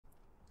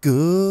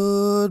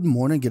Good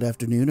morning, good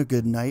afternoon, or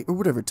good night, or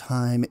whatever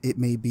time it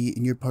may be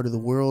in your part of the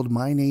world.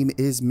 My name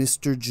is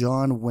Mr.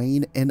 John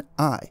Wayne, and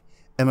I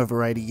am a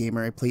variety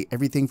gamer. I play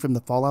everything from the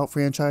Fallout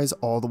franchise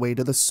all the way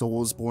to the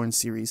Soulsborne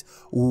series.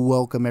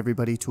 Welcome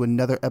everybody to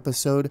another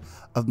episode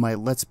of my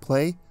Let's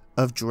Play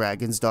of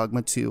Dragon's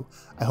Dogma 2.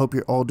 I hope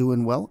you're all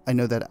doing well. I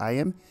know that I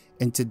am,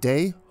 and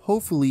today,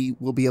 hopefully,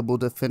 we'll be able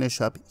to finish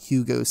up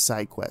Hugo's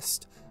side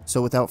quest.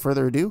 So without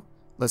further ado,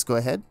 let's go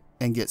ahead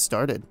and get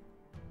started.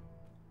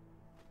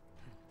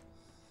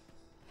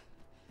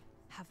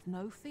 Have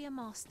no fear,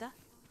 Master.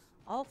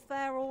 I'll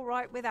fare all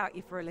right without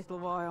you for a little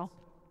while.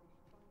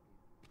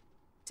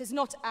 'Tis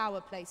not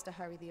our place to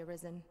hurry the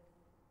Arisen.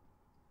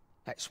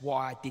 That's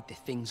why I did the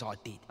things I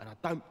did, and I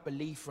don't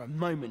believe for a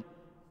moment.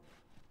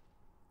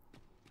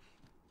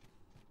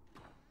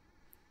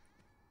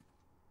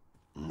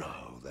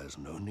 No, there's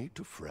no need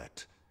to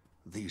fret.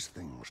 These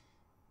things...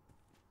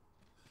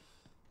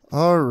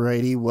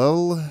 Alrighty,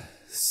 well,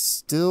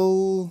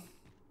 still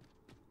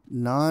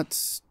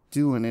not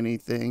doing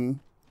anything.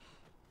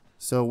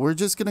 So we're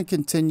just going to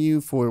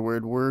continue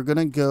forward. We're going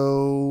to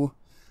go...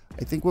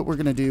 I think what we're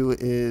going to do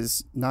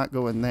is not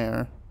go in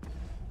there.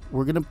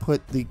 We're going to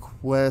put the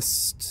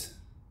quest...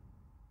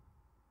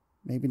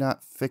 Maybe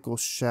not Fickle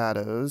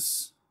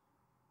Shadows.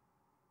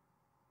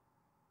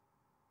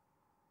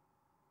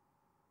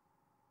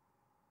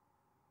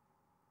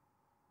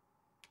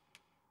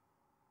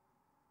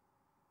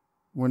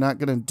 We're not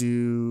going to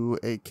do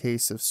a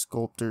Case of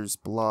Sculptor's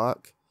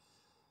Block.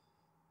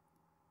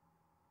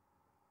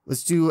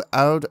 Let's do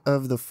Out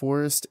of the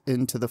Forest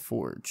into the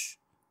Forge.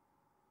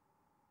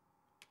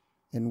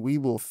 And we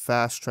will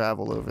fast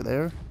travel over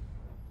there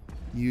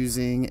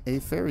using a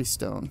fairy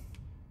stone.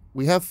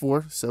 We have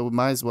 4, so we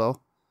might as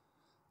well.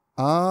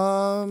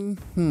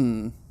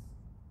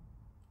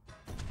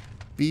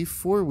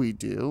 Before we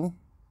do,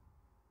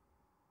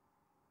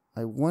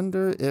 I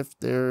wonder if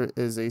there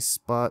is a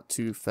spot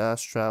to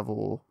fast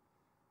travel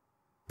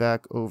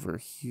back over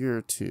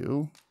here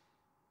to.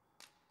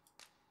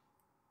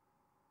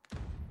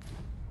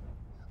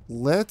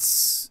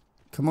 Let's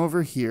come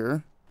over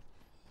here.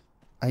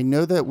 I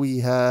know that we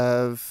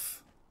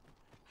have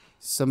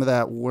some of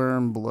that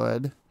worm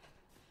blood.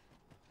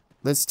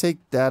 Let's take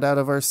that out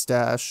of our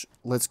stash.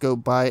 Let's go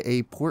buy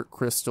a port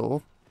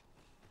crystal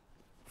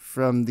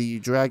from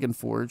the Dragon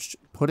Forge.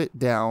 Put it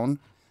down.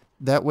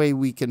 That way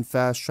we can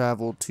fast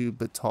travel to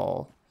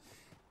Batal.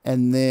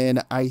 And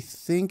then I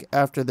think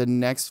after the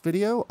next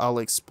video, I'll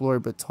explore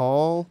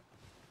Batal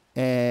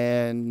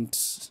and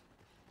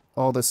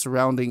all the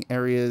surrounding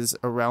areas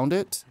around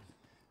it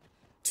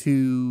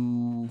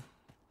to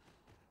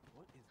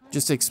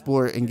just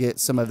explore and get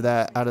some of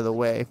that out of the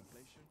way.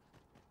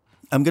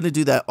 I'm going to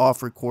do that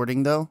off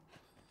recording though,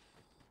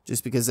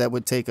 just because that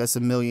would take us a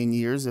million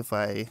years if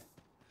I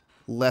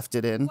left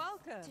it in.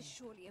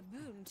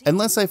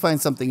 Unless I find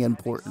something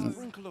important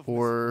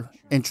or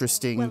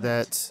interesting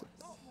that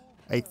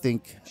I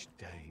think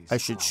I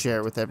should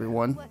share with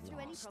everyone.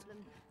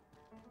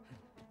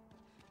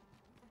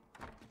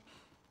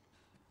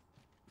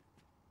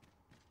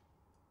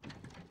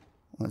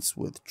 Let's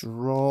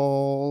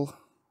withdraw.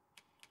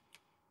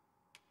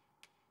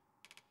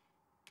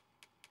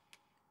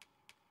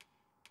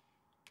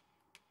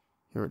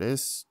 Here it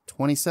is,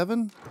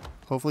 27.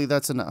 Hopefully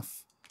that's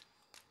enough.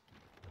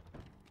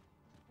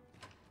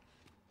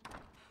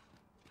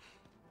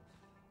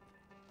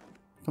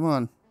 Come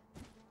on.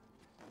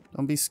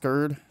 Don't be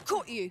scared.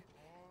 Caught you.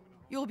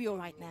 You'll be all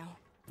right now.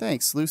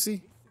 Thanks,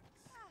 Lucy.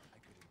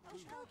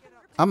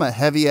 I'm a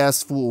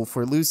heavy-ass fool.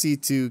 For Lucy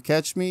to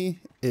catch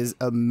me is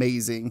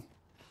amazing.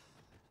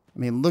 I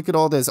mean, look at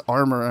all this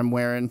armor I'm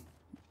wearing.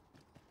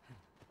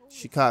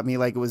 She caught me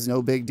like it was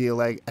no big deal.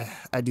 Like,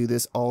 I do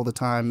this all the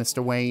time,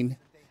 Mr. Wayne.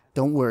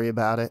 Don't worry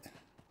about it.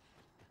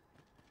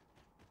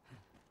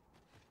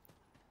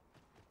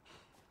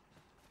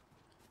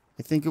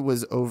 I think it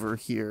was over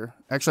here.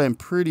 Actually, I'm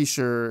pretty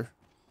sure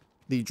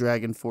the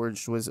Dragon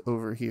Forge was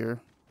over here.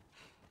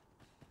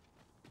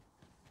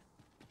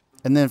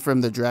 And then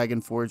from the Dragon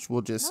Forge,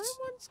 we'll just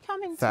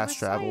fast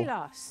travel.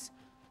 Us.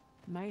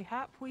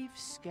 Mayhap we've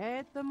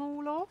scared them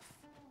all off.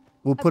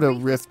 We'll put a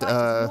rift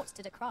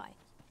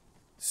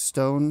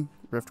stone,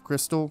 rift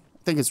crystal. I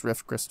think it's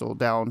rift crystal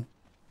down.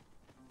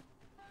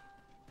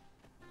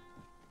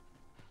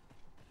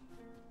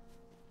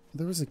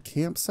 There was a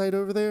campsite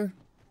over there.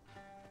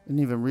 Didn't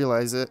even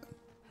realize it.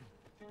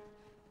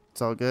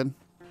 It's all good.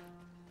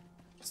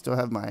 Still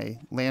have my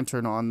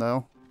lantern on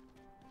though.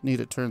 Need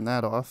to turn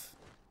that off.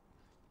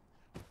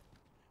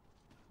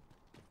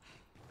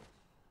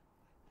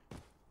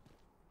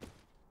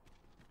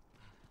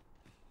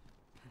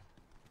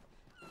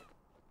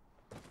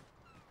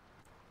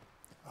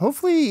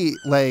 Hopefully,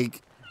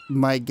 like,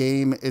 my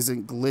game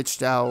isn't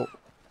glitched out,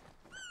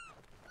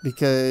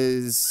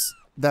 because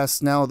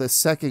that's now the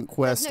second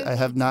quest I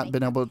have not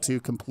been able to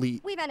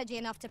complete. We've energy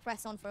enough to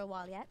press on for a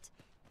while yet.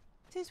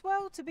 'Tis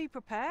well to be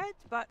prepared,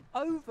 but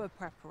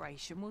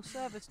over-preparation will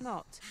serve us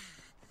not.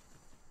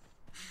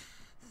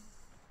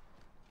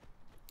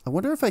 I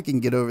wonder if I can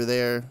get over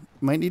there.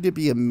 Might need to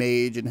be a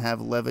mage and have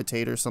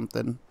levitate or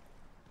something.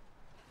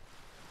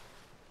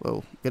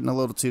 Whoa, getting a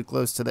little too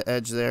close to the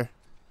edge there.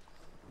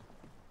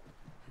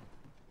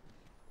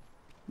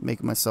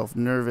 Making myself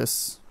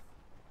nervous.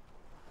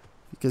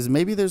 Because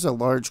maybe there's a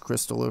large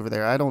crystal over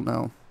there. I don't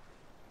know.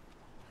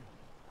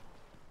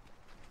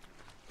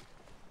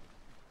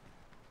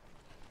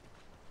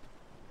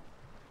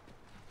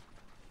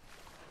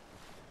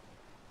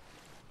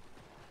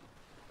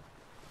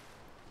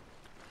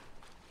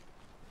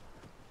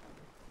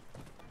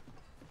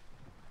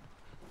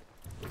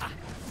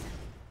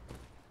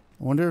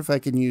 I wonder if I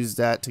can use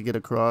that to get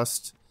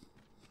across.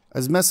 I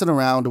was messing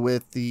around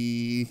with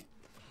the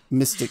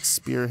Mystic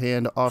Spear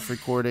Hand off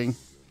recording.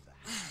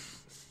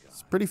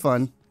 It's pretty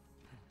fun.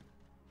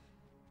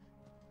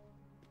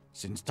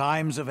 Since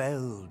times of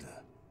eld,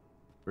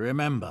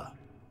 remember,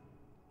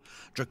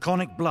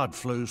 draconic blood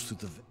flows through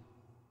the...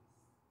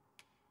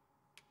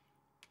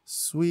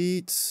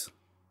 Sweet.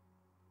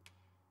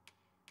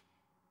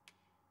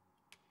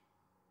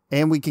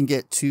 And we can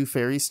get 2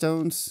 fairy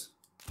stones.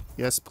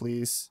 Yes,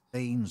 please.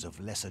 veins of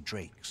lesser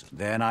drakes.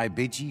 Then I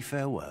bid ye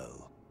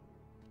farewell.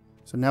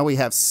 So now we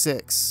have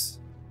 6.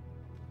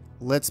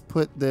 Let's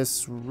put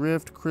this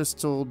rift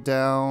crystal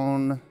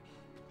down.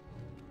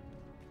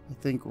 I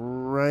think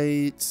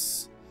right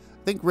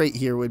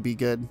here would be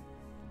good.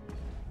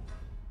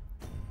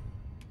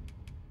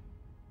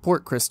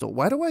 Port crystal.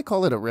 Why do I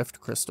call it a rift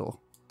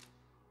crystal?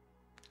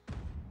 The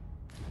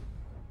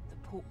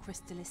port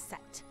crystal is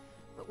set,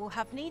 but we'll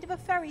have need of a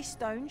fairy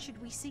stone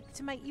should we seek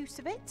to make use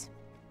of it.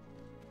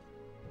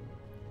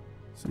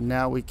 So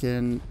now we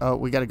can... Oh,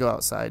 we got to go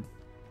outside.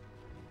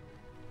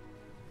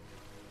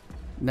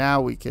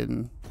 Now we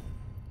can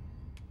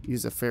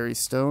use a fairy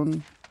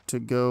stone to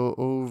go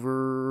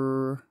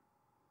over...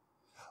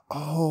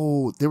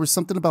 Oh, there was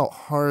something about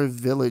Horror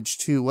Village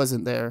too,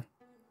 wasn't there?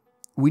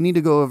 We need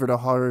to go over to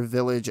Horror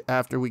Village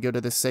after we go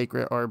to the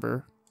Sacred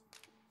Arbor.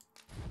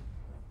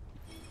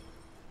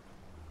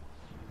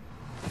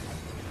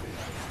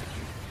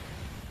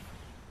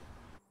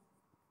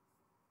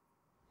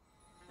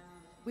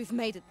 We've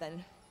made it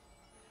then.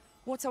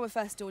 What's our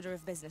first order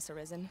of business,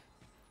 Arisen?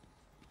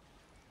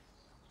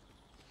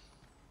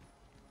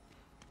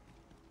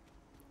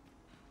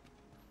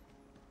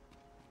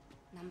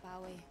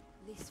 Nambawe,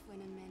 this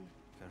men.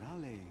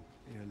 Karale,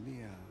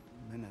 Eolia,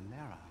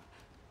 Menalera.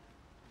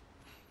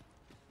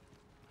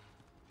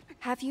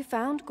 Have you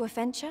found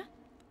Gwefencha?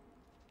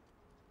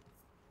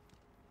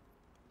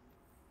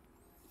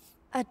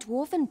 A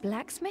dwarven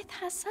blacksmith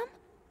has some?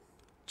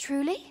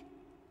 Truly?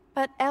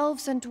 But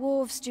elves and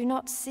dwarves do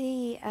not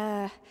see,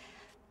 eye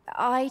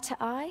to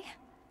eye.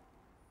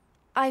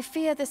 I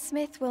fear the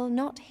smith will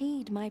not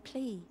heed my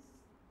plea.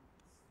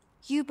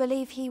 You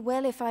believe he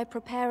will if I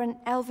prepare an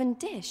elven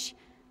dish?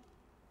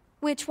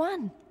 Which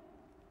one?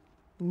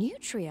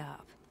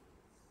 Nutriarb.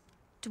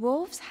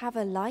 Dwarves have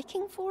a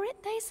liking for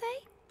it, they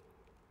say?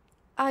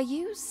 Are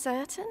you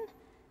certain?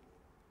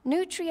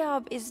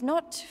 Nutriarb is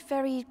not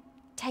very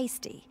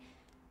tasty.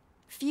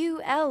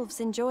 Few elves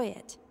enjoy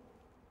it.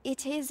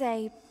 It is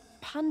a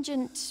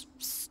pungent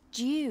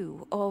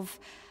stew of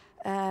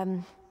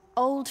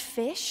old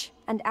fish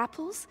and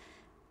apples,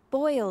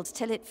 boiled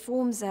till it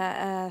forms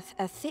a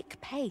thick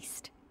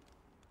paste.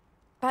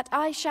 But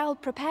I shall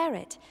prepare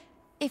it,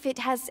 if it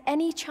has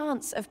any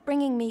chance of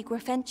bringing me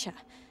Gwefencha.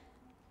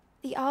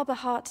 The Arbor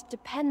Heart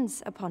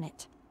depends upon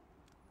it.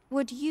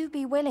 Would you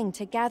be willing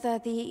to gather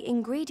the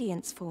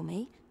ingredients for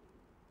me?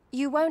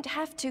 You won't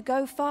have to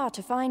go far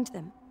to find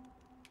them.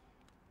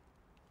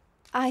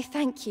 I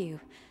thank you.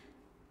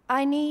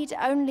 I need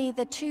only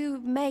the 2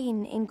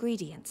 main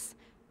ingredients,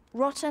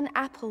 rotten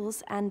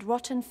apples and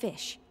rotten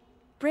fish.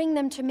 Bring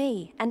them to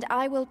me, and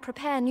I will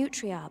prepare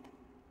Nutriarb.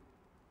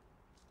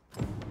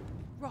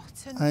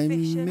 Rotten I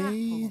fish and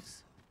may-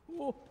 apples.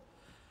 Oh,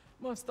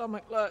 my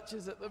stomach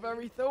lurches at the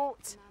very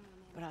thought.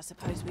 But I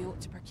suppose we ought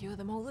to procure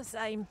them all the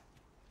same.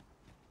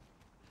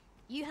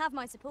 You have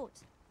my support.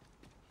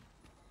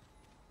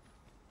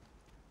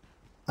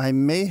 I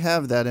may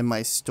have that in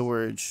my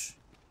storage.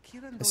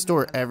 I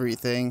store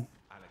everything,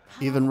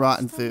 even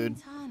rotten food.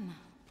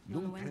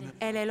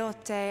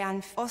 Elelote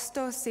and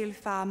osto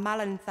silfa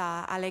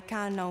malantha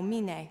alecano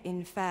mine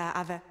in fair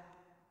ave.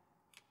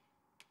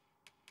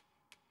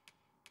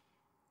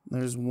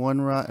 There's 1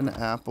 rotten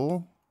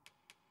apple.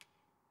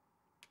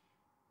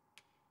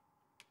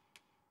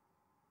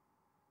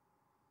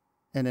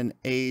 And an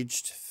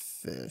aged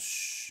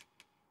fish.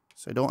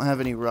 So I don't have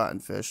any rotten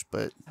fish,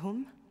 but...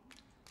 Whom?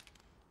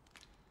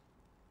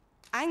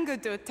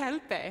 Angodo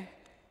telpe.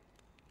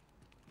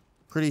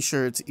 Pretty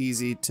sure it's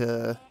easy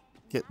to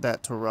get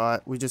that to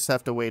rot. We just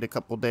have to wait a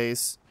couple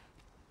days.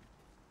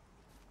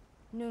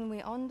 Nun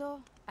we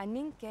ondo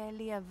aninke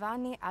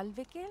liavani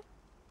alvikil?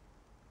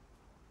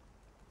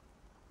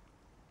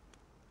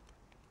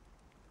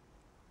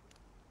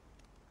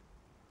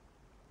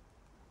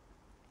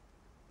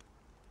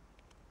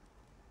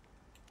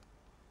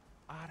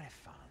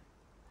 Arefan.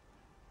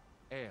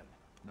 El,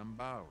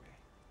 Nambawe.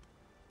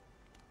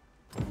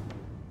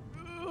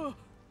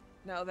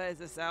 Now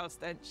there's a sour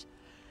stench.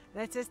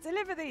 Let us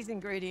deliver these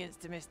ingredients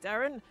to Miss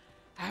Darren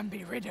and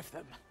be rid of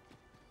them.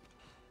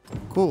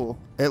 Cool.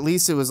 At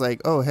least it was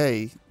like, oh,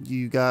 hey,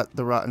 you got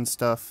the rotten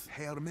stuff.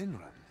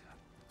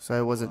 So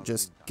I wasn't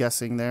just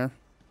guessing there.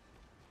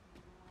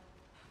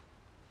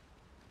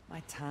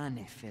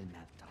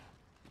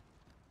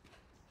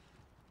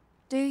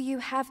 Do you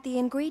have the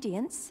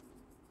ingredients?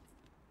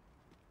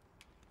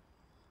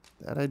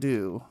 That I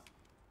do.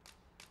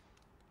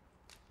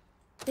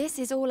 This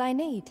is all I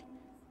need.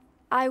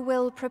 I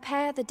will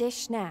prepare the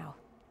dish now.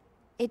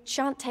 It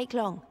shan't take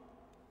long.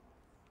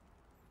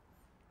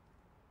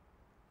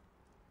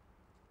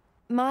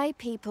 My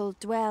people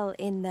dwell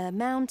in the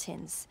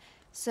mountains,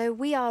 so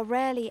we are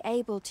rarely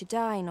able to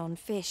dine on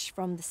fish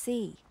from the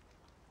sea.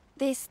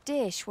 This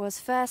dish was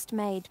first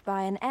made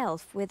by an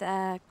elf with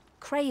a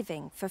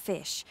craving for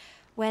fish,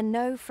 when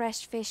no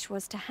fresh fish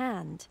was to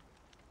hand.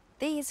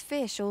 These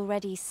fish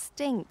already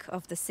stink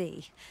of the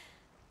sea.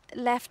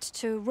 Left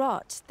to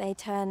rot, they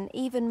turn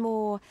even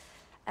more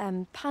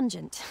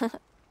pungent.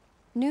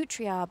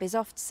 Nutriarb is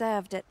oft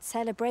served at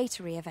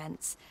celebratory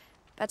events,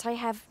 but I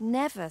have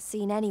never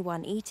seen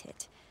anyone eat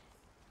it.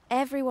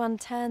 Everyone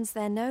turns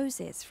their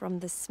noses from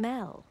the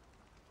smell.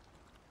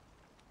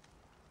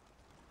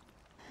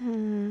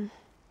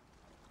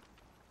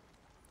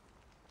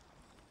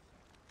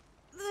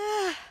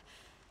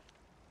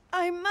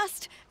 I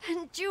must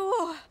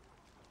endure.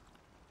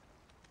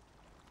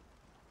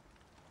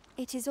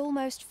 It is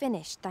almost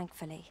finished,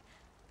 thankfully.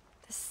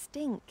 The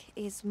stink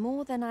is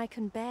more than I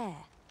can bear.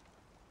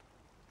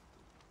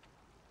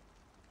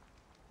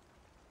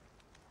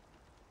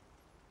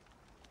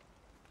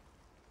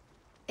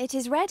 It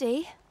is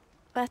ready,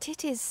 but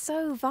it is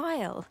so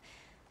vile.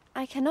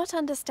 I cannot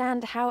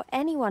understand how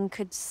anyone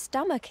could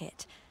stomach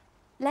it,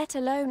 let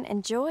alone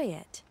enjoy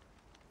it.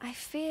 I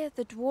fear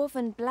the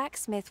dwarven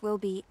blacksmith will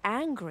be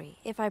angry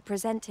if I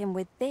present him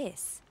with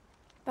this.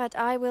 But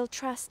I will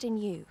trust in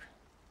you.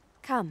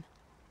 Come,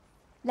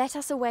 let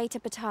us away to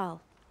Batal.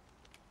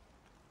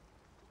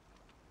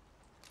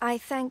 I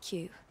thank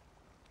you.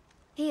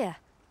 Here,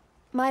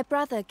 my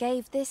brother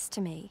gave this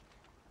to me.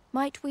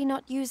 Might we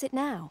not use it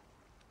now?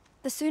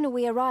 The sooner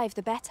we arrive,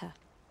 the better.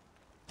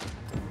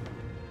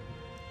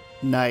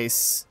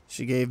 Nice.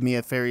 She gave me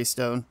a fairy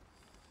stone.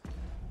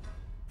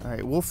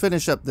 Alright, we'll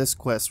finish up this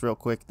quest real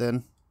quick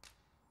then.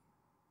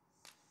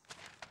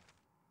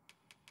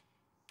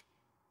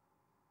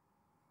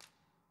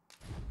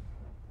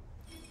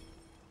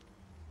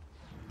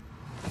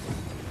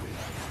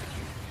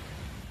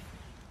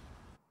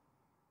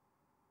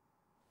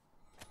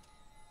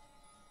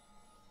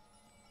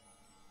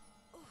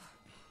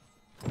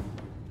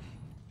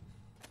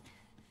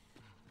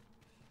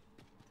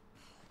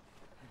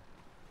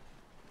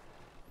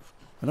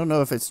 I don't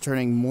know if it's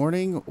turning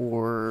morning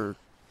or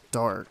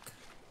dark.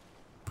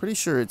 Pretty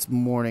sure it's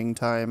morning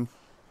time.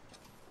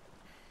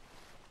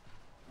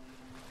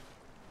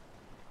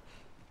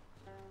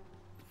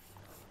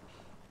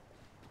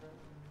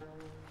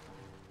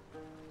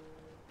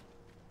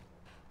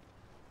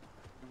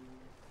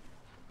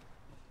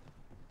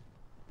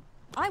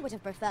 I would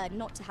have preferred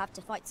not to have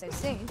to fight so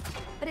soon,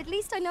 but at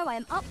least I know I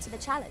am up to the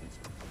challenge.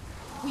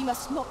 We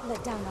must not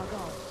let down our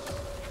guard.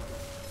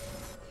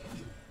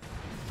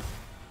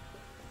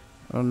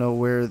 I don't know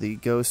where the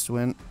ghost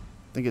went.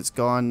 I think it's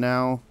gone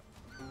now.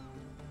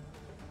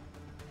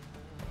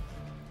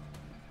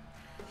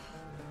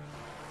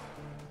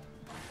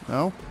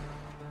 No?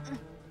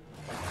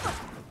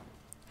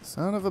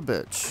 Son of a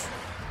bitch.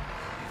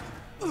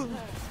 I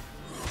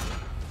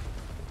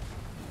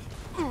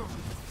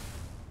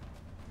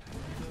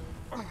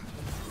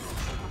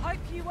hope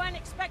you weren't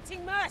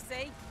expecting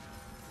mercy.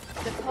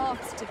 The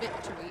paths to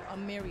victory are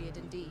myriad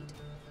indeed.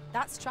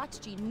 That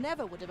strategy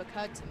never would have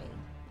occurred to me.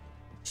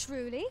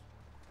 Truly?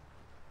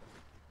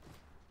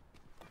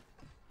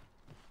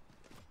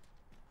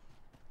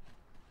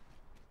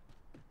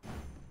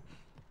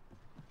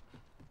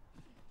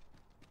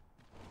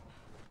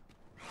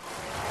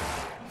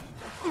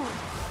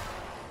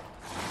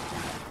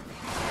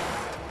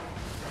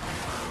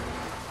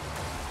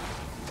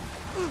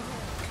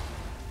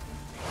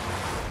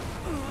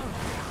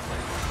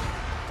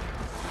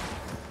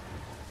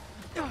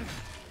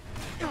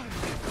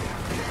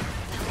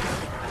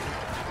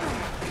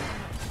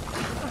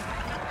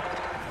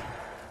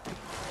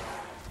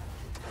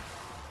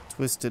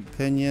 Twisted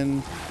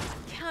pinion.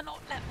 Cannot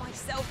let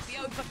myself be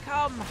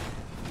overcome.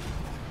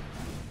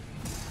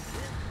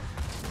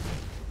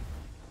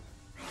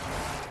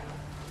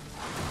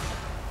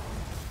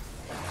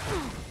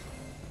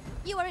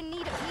 You are in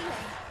need of healing.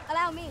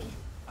 Allow me.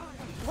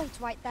 Wait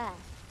right there.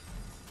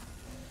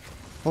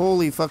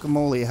 Holy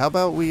fuckamole. How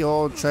about we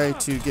all try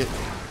to get...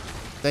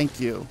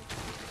 Thank you.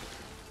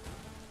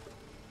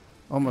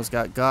 Almost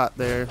got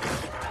there.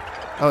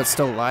 Oh, it's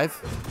still alive?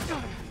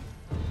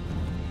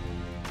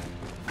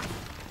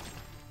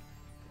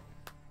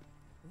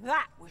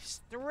 That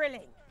was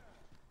thrilling.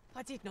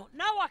 I did not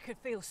know I could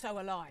feel so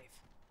alive.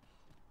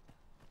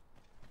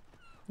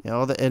 Yeah,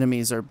 all the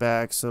enemies are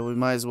back, so we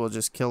might as well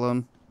just kill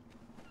them.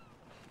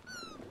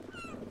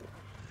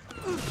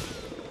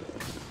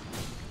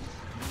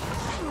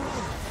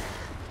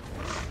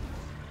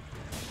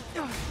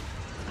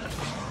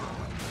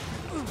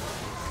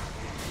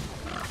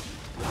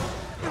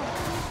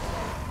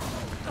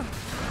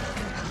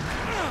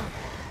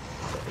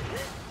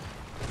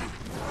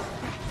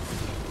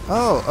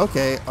 Oh,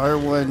 okay.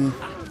 R1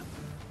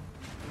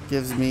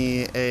 gives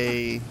me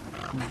a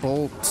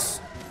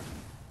bolt.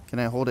 Can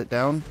I hold it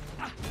down?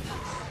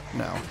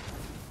 No.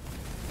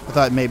 I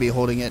thought maybe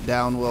holding it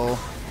down will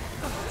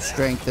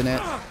strengthen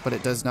it, but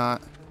it does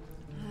not.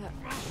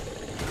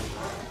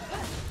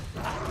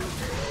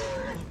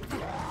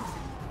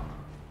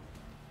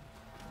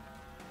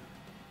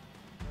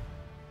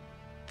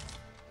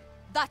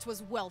 That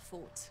was well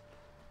fought.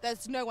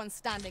 There's no one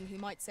standing who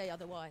might say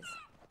otherwise.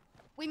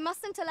 We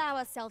mustn't allow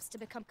ourselves to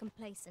become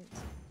complacent.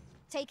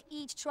 Take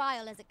each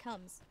trial as it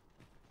comes.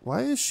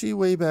 Why is she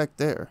way back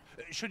there?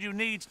 Should you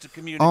need to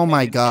communicate Oh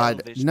my in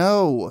god. Elvish-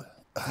 No.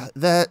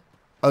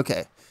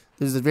 Okay.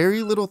 There's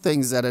very little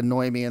things that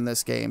annoy me in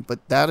this game,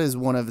 but that is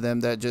one of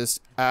them that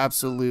just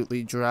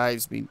absolutely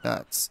drives me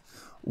nuts.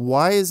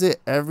 Why is it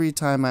every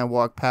time I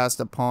walk past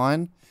a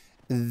pawn,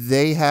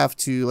 they have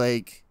to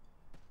like...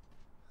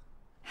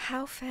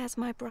 How fares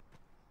my brother?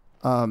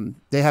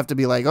 They have to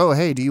be like, oh,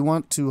 hey, do you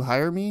want to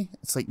hire me?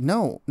 It's like,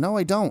 no,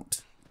 I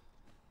don't.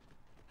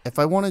 If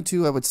I wanted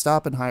to, I would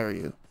stop and hire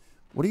you.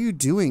 What are you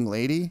doing,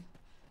 lady?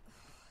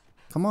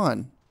 Come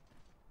on.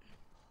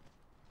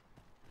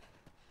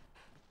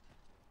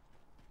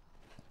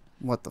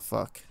 What the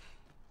fuck?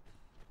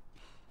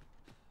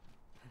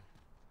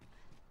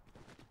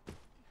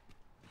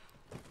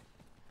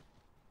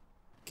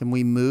 Can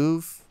we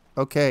move?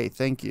 Okay,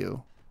 thank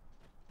you.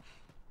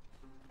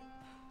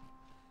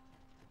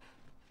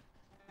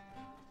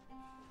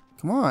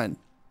 Come on.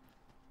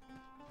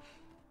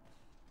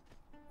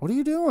 What are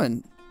you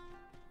doing?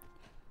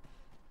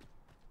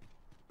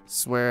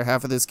 Swear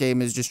half of this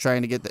game is just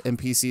trying to get the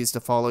NPCs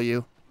to follow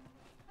you.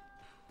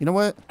 You know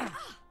what?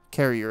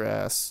 Carry your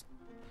ass.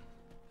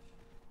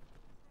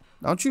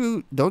 Don't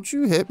you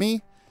hit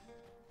me?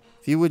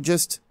 If you would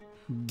just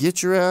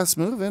get your ass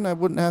moving, I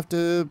wouldn't have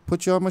to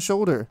put you on my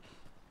shoulder.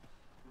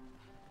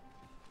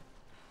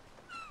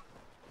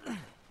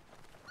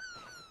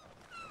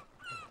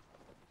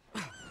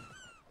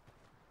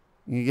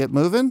 You get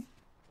moving?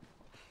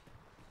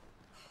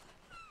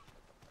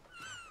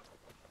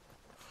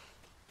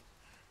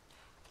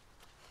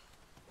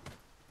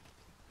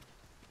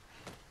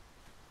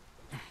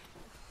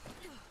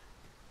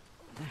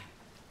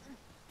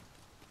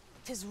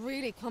 Tis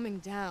really coming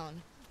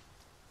down.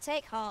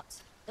 Take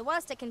heart. The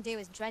worst it can do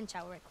is drench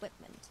our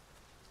equipment.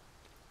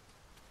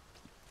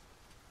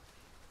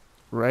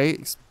 Right?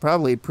 It's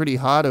probably pretty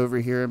hot over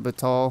here in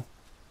Batal.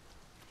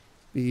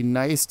 Be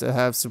nice to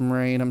have some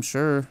rain, I'm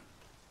sure.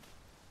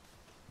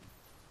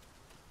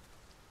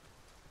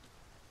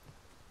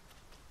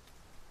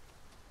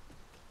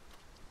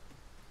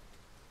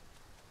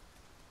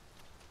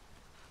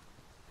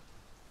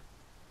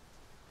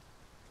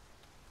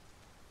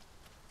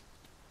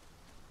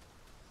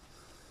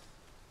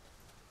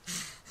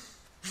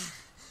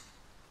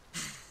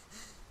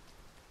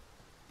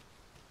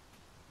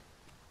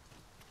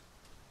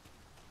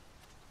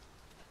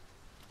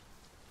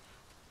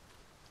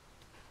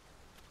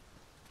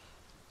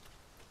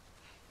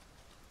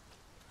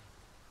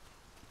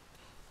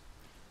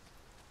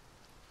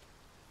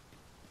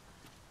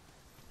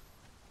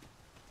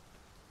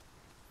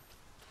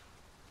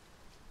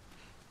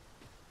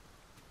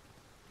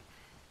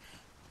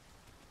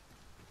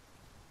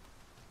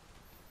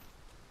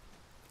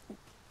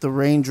 The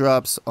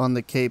raindrops on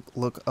the cape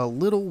look a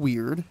little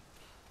weird,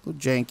 a little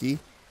janky,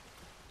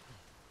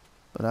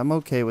 but I'm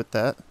okay with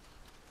that.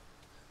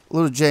 A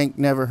little jank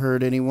never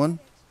hurt anyone.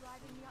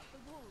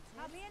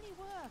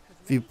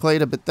 If you've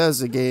played a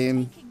Bethesda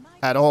game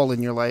at all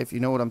in your life, you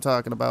know what I'm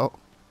talking about.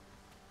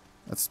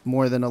 That's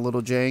more than a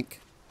little jank.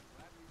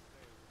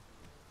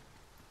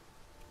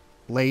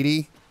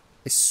 Lady,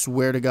 I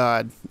swear to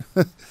God.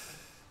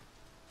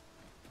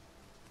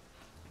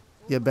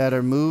 You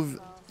better move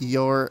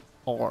your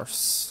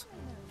arse.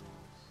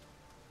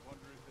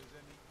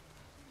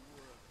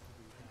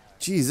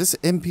 Jeez, this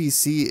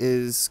NPC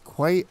is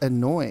quite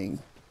annoying.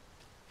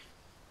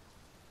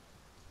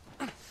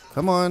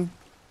 Come on.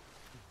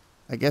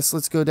 I guess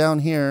let's go down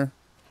here.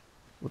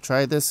 We'll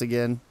try this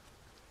again.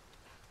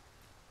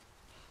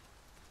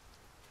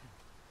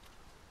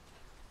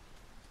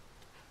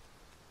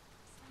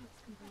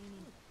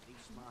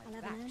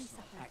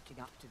 Acting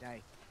up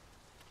today.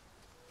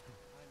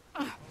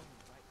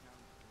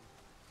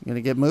 You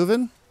gonna get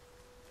moving?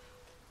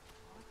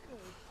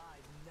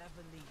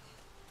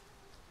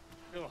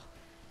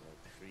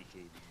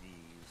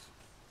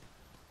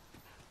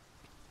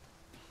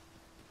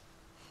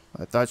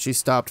 I thought she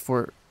stopped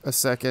for a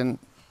second.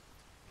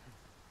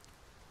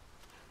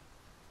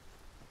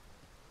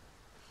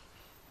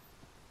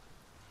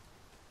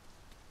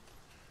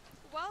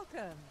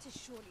 Welcome.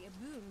 Tis surely a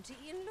boon to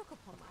e'en look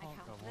upon my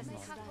countenance. May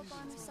Hackle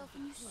buy himself a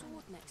new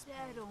sword next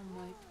Dead on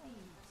my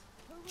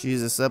feet.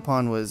 Jesus, that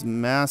pawn was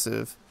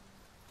massive.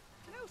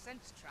 No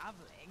sense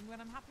travelling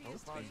when I'm happy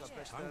as to be here.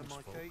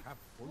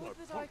 Would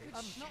that I could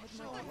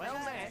well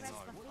met.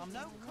 I'm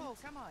no cold,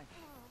 am I?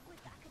 Would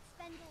that I could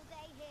spend all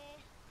day here.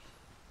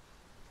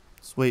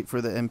 Let's wait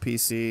for the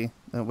NPC.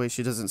 That way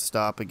she doesn't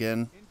stop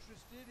again.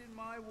 Interested in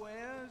my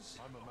wares?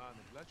 I'm a man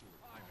of leisure.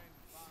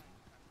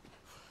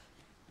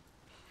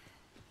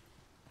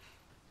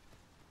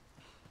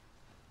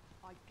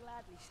 I'd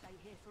gladly stay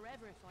here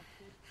forever if I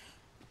could.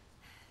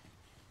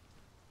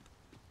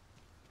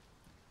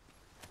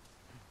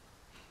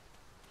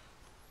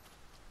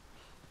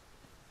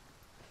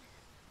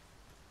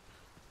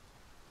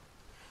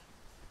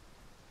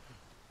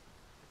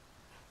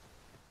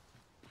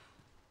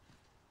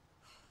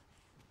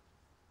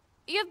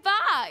 You're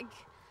back!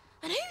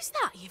 And who's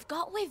that you've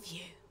got with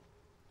you?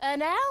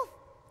 An elf?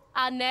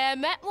 I ne'er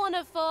met one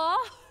afore.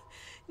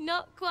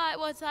 Not quite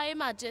what I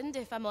imagined,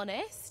 if I'm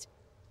honest.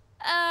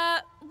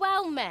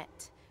 Well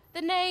met.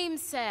 The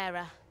name's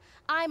Sarah.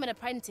 I'm an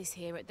apprentice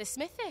here at the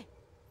smithy.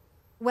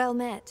 Well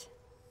met.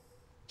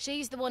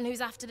 She's the one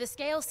who's after the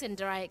scale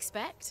cinder, I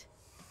expect.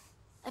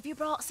 Have you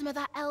brought some of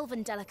that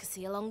elven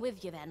delicacy along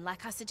with you then,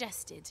 like I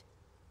suggested?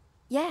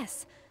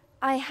 Yes,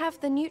 I have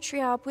the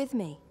Nutriarb with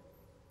me.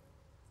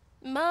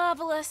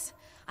 Marvellous.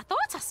 I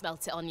thought I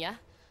smelt it on you.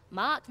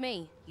 Mark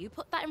me, you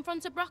put that in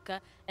front of Brocker,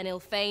 and he'll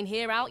fain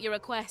hear out your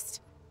request.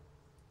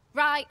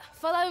 Right,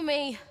 follow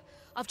me.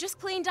 I've just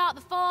cleaned out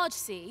the forge,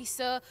 see,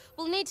 so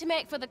we'll need to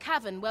make for the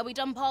cavern where we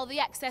dump all the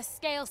excess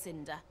scale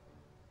cinder.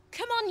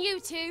 Come on, you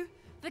two.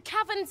 The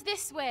cavern's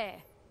this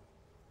way.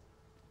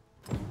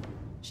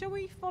 Shall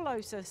we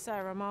follow Sir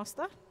Sarah,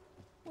 Master?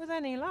 With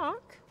any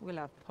luck, we'll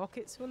have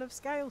pockets full of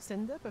scale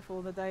cinder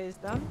before the day is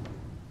done.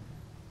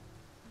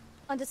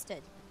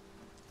 Understood.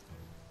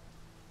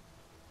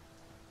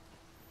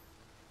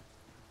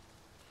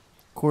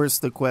 Of course,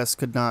 the quest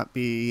could not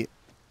be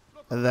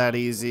that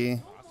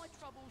easy.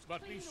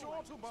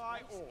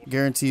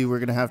 Guarantee you we're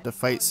gonna have to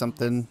fight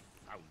something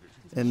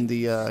in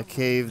the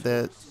cave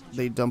that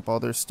they dump all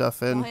their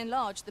stuff in. By and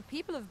large, the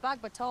people of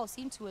Bagbatal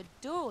seem to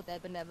adore their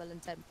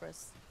benevolent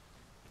empress.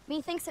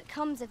 Methinks it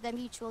comes of their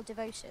mutual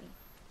devotion.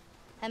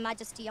 Her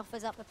Majesty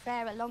offers up a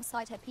prayer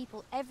alongside her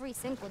people every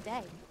single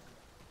day.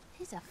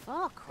 Tis a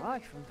far cry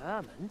from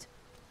Vermont.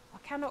 I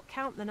cannot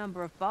count the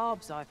number of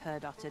barbs I've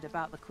heard uttered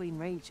about the Queen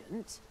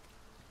Regent.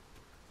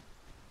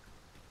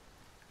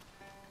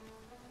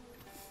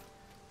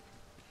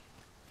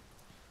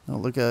 Oh,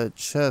 look at a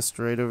chest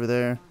right over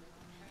there.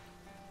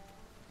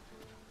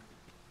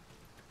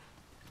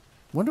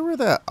 Wonder where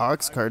that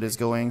ox cart is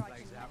going.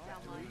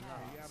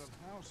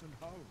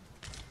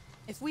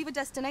 If we've a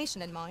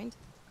destination in mind,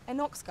 an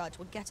ox cart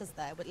will get us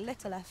there with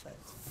little effort.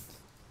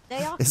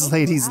 They are This capable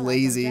lady's allies on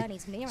lazy.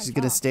 journeys near and She's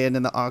gonna far. stand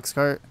in the ox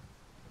cart.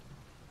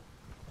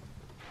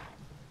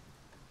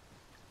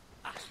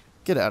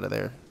 Get out of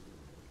there.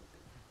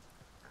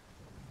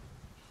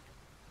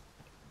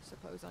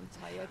 Suppose I'm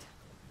tired.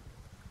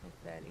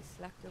 I barely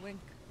slept a wink.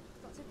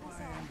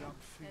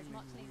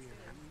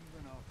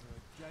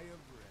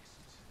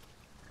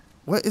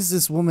 What is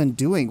this woman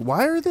doing?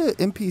 Why are the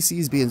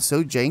NPCs being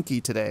so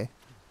janky today?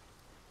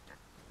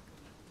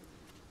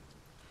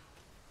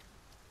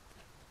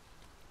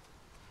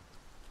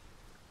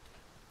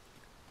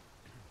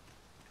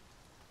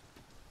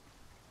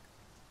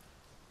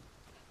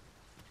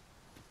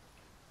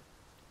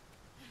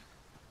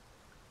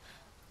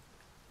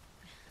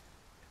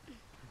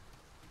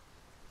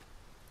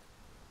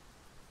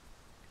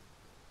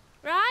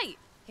 Right,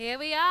 here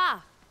we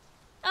are.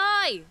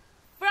 Oi,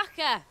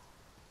 Brocker,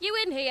 you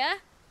in here?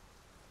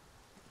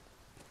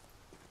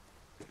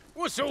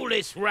 What's all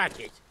this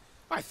racket?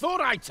 I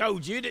thought I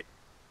told you that...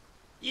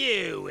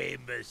 You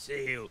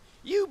imbecile!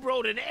 You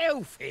brought an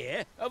elf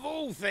here, of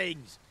all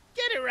things!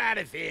 Get her out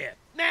of here,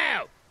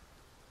 now!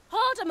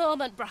 Hold a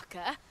moment,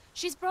 Brocker.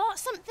 She's brought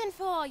something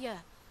for you.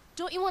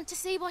 Don't you want to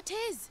see what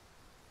is?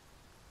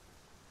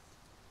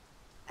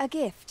 A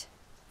gift.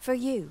 For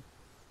you.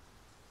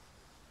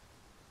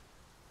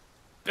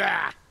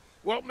 Bah!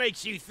 What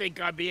makes you think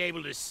I'd be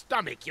able to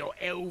stomach your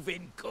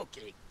elven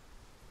cooking?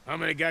 I'm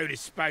gonna go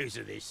dispose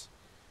of this,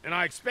 and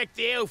I expect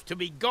the elf to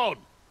be gone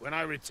when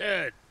I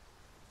return.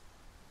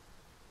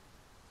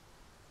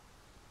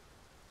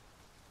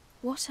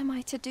 What am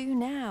I to do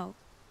now?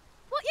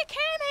 What you came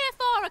here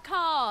for, of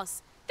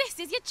course. This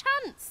is your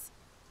chance.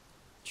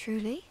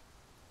 Truly?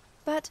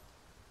 But...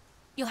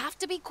 You'll have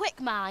to be quick,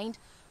 mind.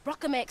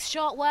 Brocker makes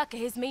short work of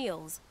his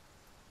meals.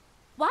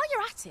 While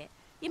you're at it,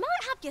 you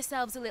might have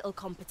yourselves a little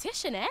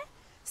competition, eh?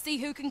 See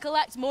who can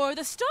collect more of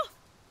the stuff.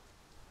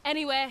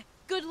 Anyway,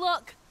 good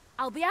luck.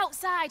 I'll be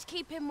outside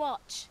keeping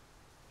watch.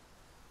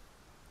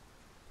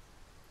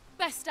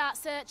 Best start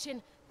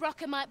searching.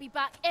 Brocker might be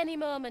back any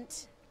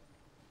moment.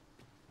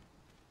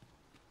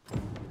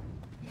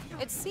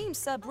 It seems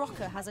Sir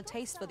Brocker has a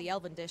taste for the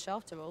elven dish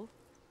after all.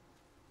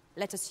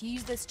 Let us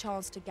use this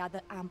chance to gather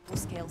ample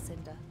scale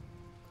cinder.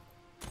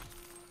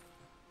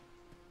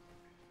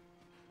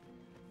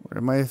 Where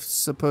am I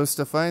supposed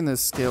to find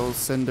this scale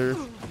cinder?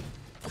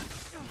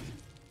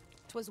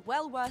 'Twas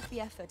well worth the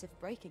effort of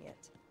breaking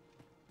it.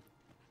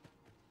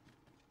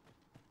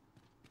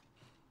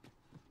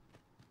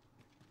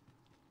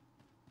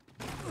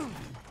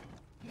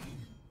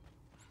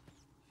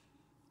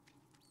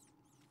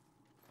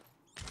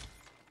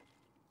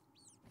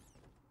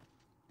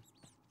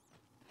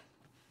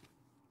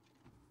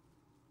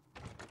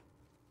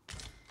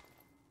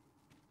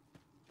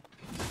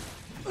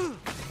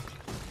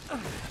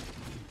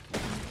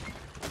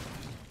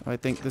 I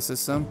think this is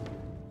some.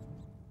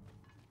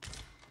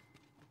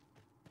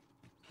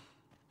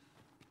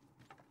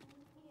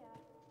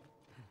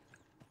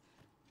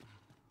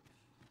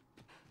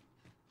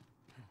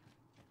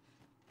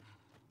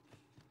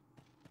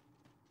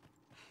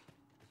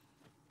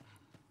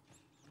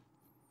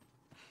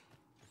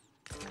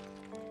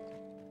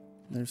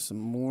 There's some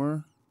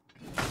more.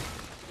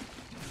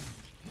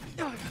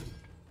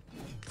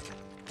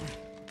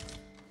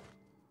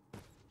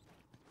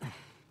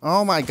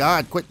 Oh my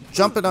god, quit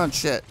jumping on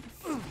shit.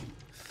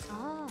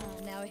 Ah,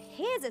 now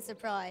here's a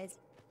surprise.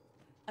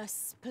 A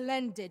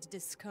splendid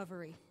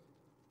discovery.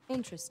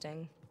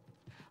 Interesting.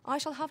 I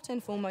shall have to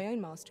inform my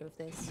own master of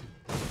this.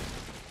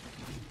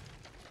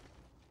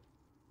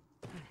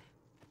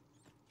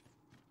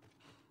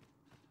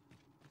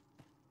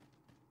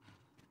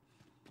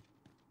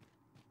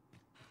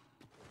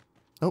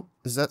 Oh,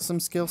 is that some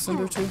scale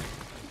cinder too?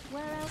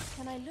 Where else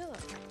can I look?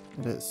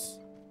 It is.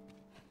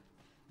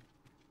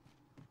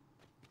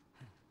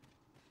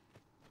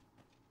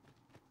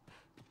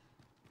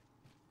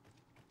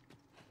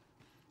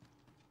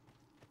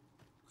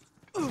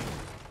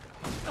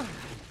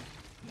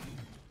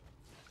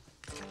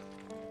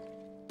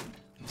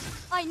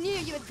 I knew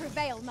you would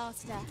prevail,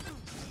 Master.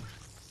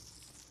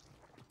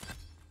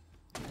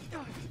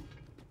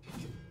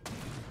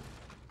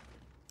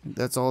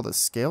 That's all the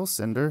scale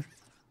cinder.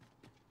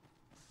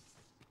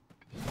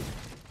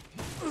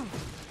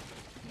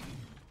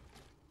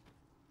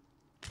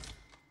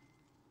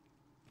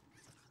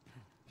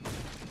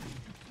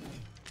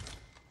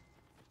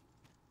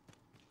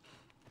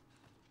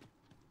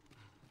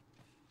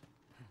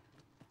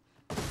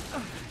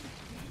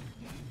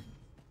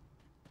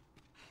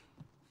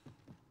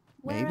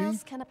 Where Maybe?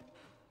 else can I...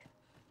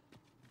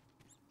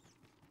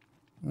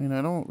 I mean,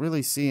 I don't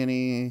really see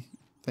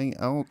anything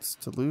else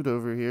to loot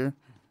over here.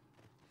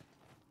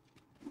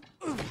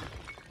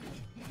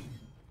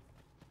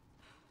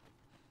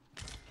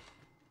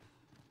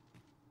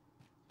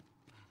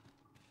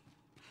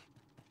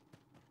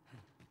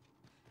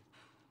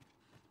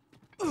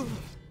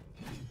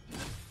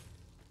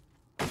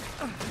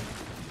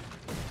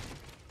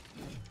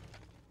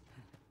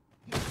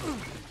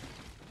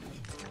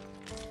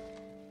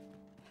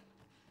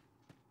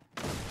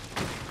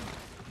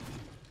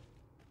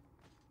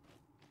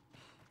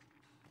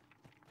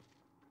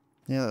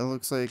 Yeah, it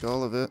looks like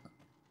all of it.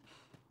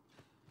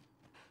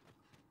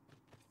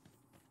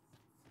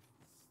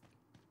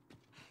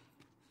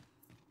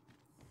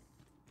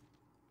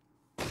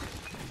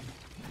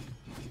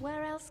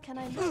 Where else can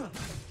I look?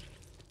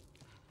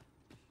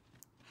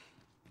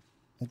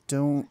 I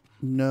don't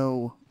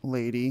know,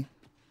 lady.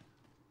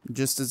 I'm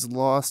just as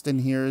lost in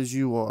here as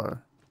you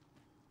are.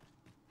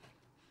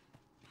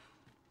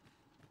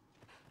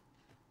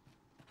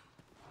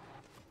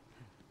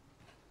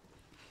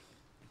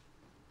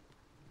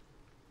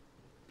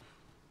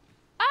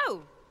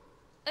 Oh!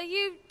 Are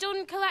you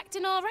done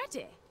collecting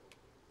already?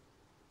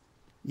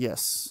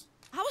 Yes.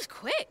 That was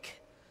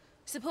quick.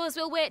 Suppose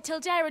we'll wait till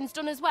Darren's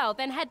done as well,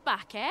 then head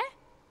back, eh?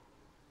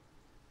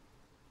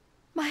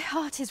 My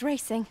heart is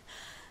racing.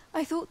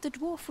 I thought the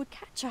dwarf would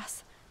catch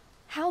us.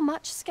 How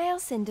much scale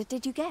cinder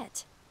did you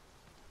get?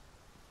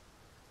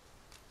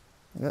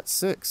 I got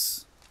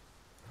 6.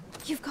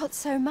 You've got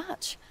so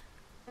much.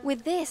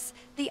 With this,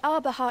 the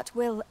Arbor Heart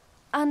will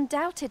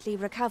undoubtedly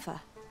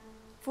recover.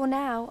 For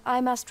now,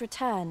 I must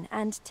return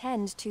and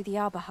tend to the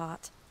Arbor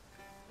Heart.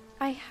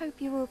 I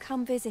hope you will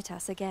come visit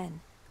us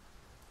again.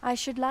 I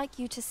should like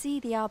you to see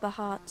the Arbor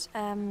Heart,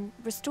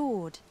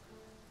 restored.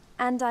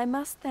 And I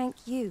must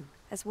thank you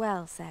as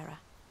well,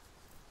 Sarah.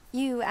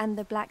 You and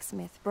the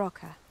blacksmith,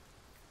 Brocker.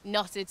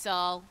 Not at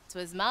all.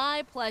 'Twas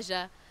my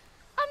pleasure.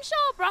 I'm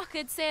sure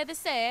Brock'd say the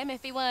same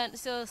if he weren't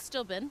so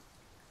stubborn.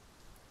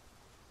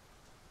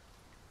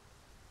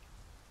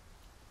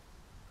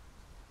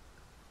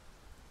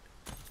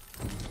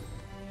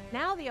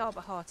 Now the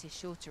Arbor Heart is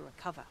sure to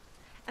recover,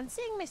 and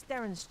seeing Miss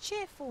Darren's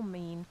cheerful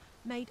mien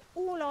made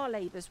all our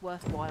labours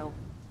worthwhile.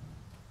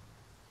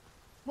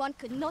 One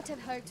could not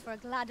have hoped for a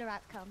gladder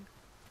outcome.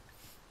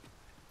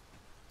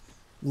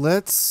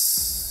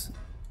 Let's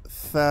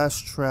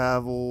fast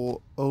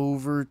travel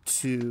over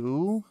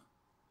to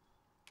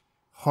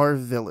Har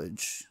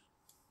Village.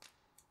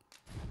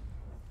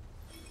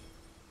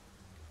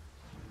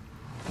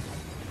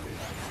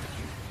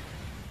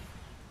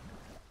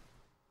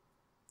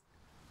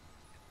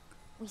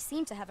 We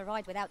seem to have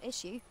arrived without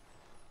issue.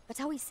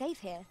 But are we safe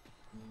here?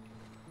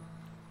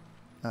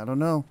 I don't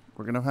know.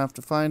 We're gonna have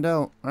to find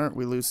out, aren't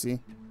we, Lucy?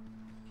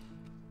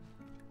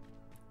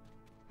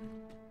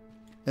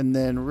 And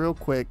then real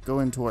quick, go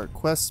into our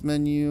quest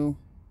menu.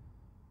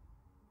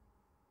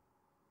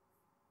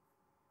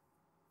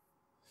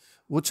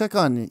 We'll check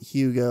on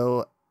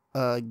Hugo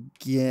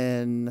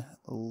again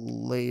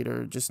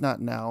later, just not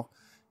now.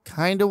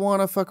 Kinda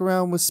wanna fuck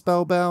around with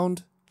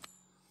Spellbound.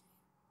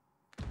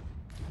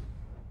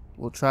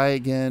 We'll try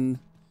again.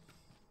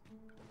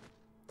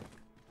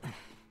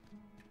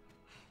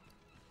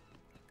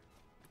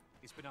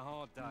 It's been a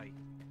hard day.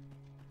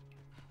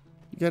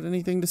 You got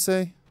anything to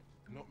say?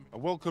 I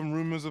welcome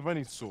rumors of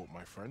any sort,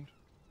 my friend.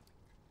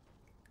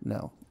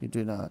 No, you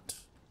do not.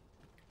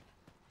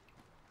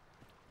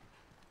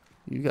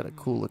 You got a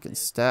cool looking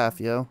staff,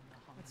 yo.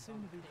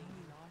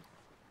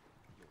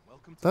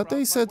 Thought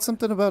they said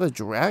something about a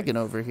dragon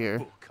over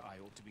here.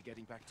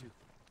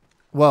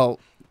 Well,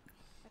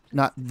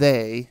 not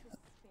they.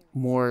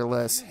 More or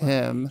less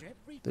him.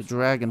 The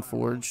dragon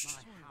forged.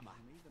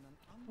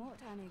 What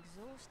an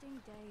exhausting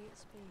day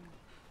it's been.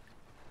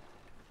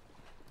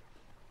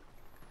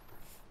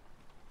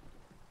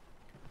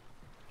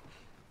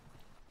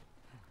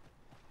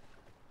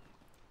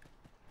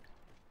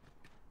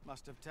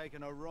 Must have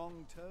taken a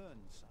wrong turn,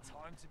 son.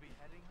 Time to be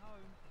heading home.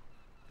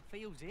 It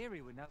feels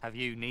eerie with no. Have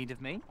you need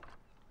of me?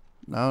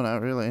 No,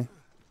 not really.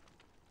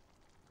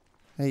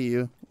 Hey,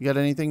 you. You got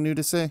anything new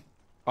to say?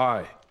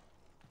 Aye.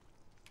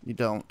 You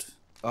don't.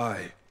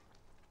 Aye.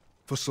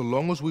 For so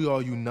long as we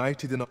are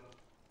united in a...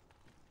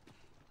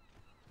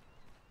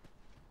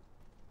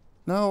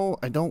 No,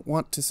 I don't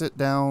want to sit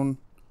down.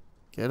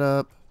 Get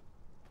up.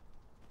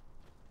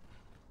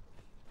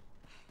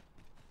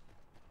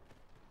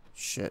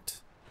 Shit.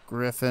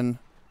 Griffin.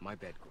 My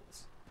bed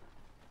calls,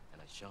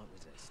 and I shan't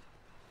resist.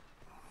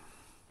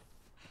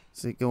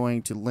 Is it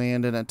going to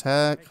land an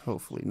attack?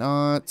 Hopefully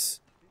not.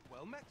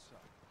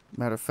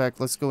 Matter of fact,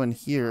 let's go in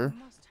here.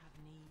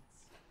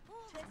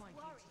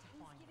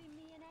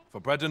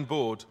 For bread and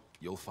board,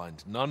 you'll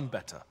find none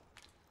better.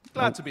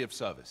 Glad to be of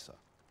service, sir.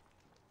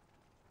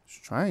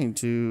 Just trying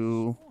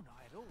to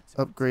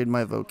upgrade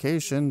my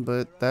vocation,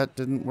 but that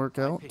didn't work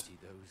out. Pity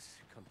those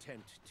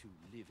content to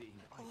live in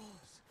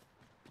idleness.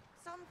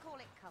 Some call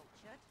it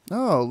cultured.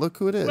 Oh, look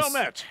who it is. Well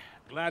met.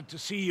 Glad to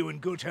see you in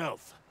good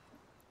health.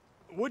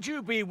 Would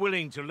you be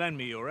willing to lend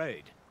me your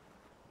aid?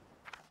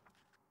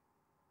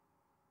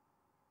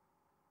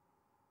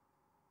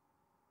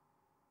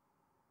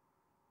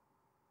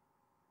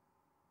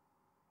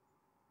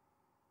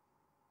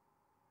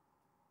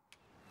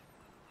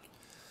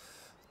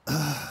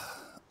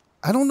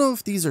 I don't know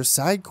if these are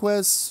side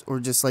quests or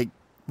just like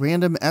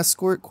random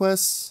escort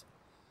quests.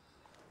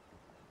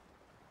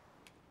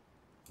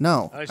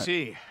 No. I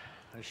see.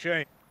 A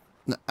shame.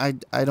 I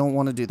don't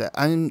want to do that.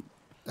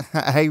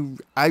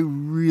 I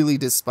really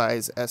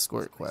despise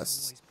escort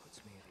quests.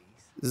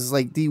 This is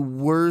like the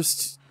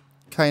worst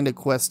kind of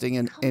questing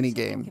in any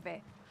game.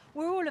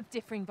 We're all of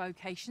differing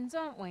vocations,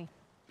 aren't we?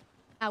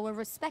 Our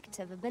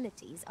respective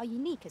abilities are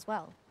unique as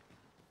well.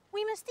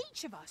 We must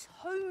each of us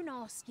hone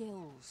our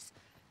skills.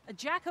 A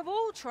jack of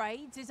all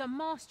trades is a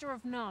master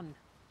of none.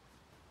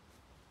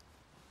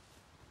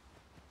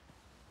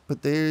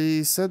 But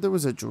they said there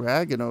was a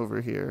dragon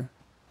over here.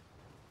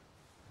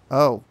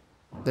 Oh,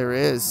 there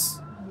is.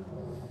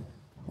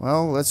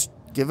 Well, let's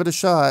give it a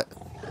shot.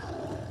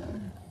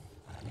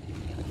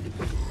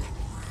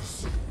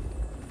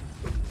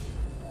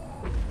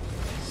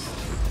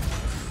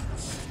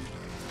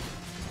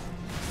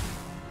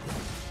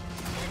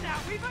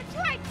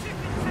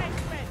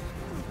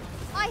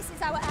 Ice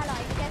is our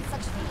ally against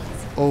such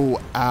fiends.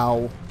 Oh,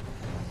 ow.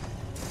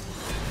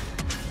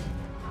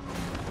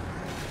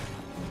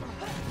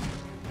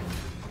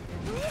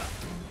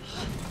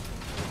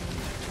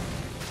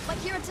 My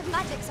curative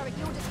magics are at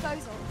your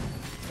disposal.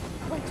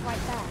 Wait right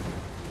there.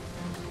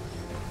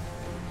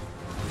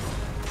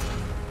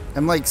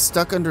 I'm like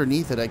stuck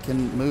underneath it. I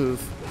can't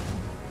move.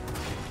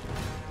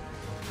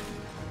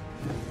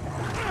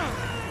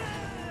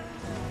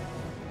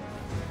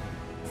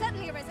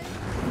 Certainly arisen.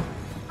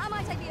 How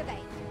might I be of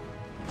aid?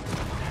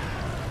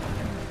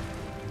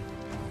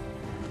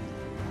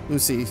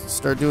 Lucy,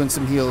 start doing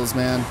some heals,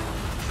 man.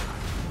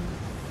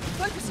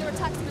 Focus your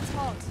attacks on its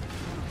heart.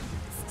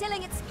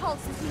 Stilling its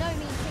pulse is no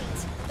mean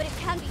feat, but it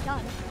can be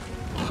done.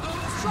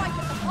 Strike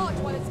at the heart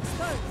while it's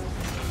exposed.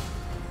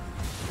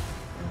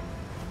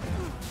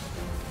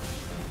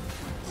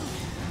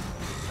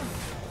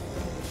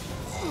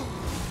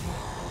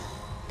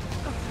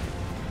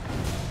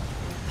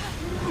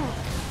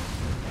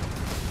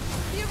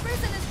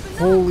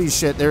 Holy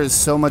shit, there is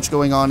so much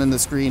going on in the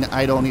screen,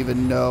 I don't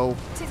even know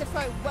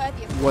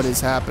what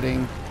is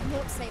happening.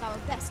 Naught save our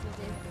best will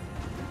do.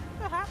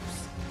 Perhaps.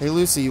 Hey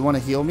Lucy, you want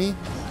to heal me?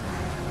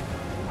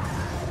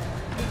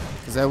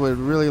 Because I would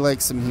really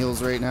like some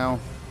heals right now.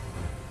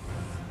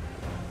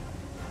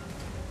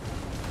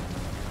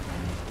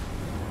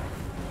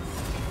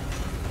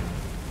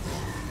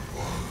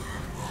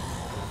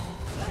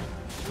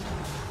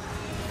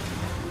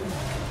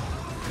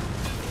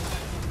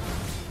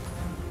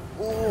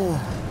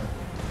 Oh.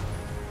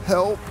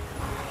 Help.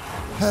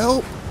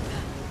 Help.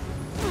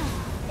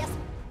 Yes.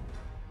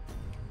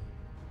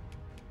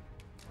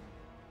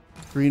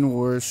 Green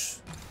Warsh.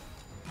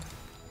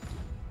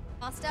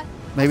 Master.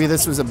 Maybe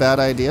this was a bad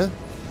idea.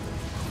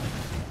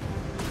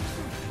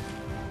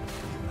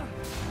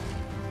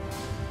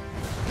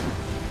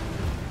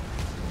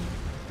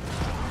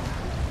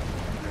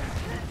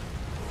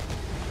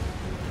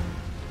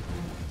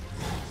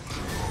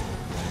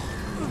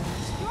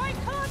 Strike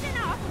hard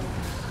enough.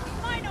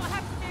 You might not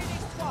have to do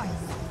this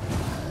twice.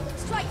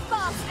 Strike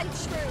fast and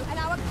true, and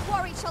our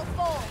quarry shall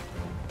fall.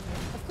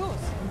 Of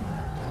course.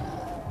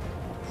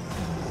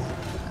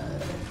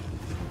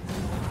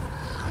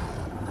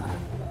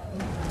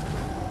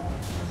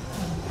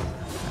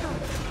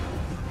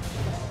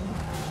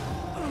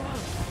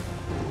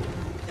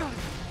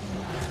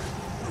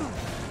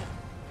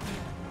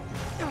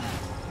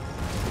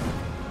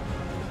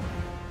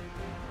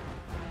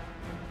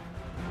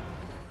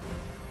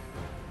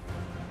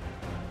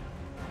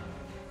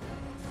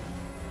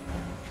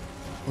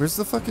 Where's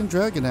the fucking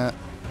dragon at?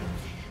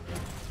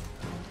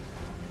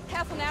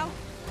 Careful now.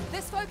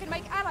 This foe can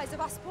make allies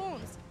of us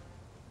pawns.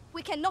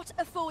 We cannot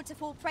afford to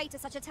fall prey to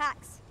such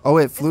attacks. Oh,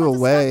 it flew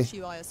away.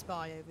 Statue I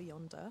espy over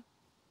yonder.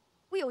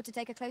 We ought to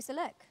take a closer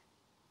look.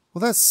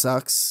 Well, that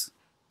sucks.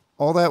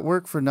 All that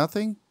work for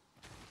nothing?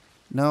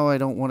 No, I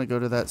don't want to go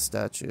to that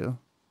statue. I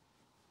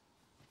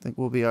think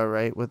we'll be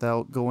alright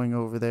without going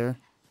over there.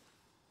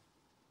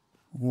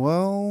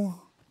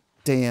 Well,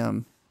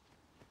 damn.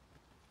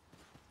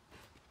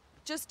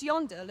 Just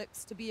yonder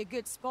looks to be a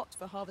good spot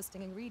for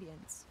harvesting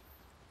ingredients.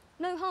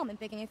 No harm in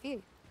picking a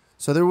few.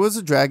 So there was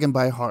a dragon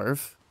by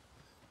Harv,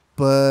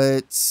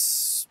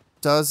 but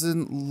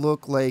doesn't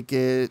look like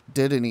it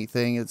did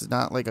anything. It's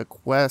not like a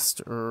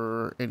quest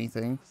or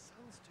anything.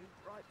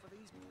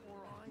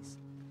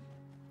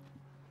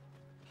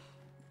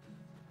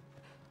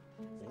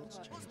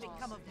 What's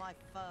become of my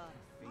fur?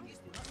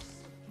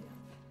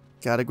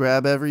 Gotta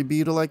grab every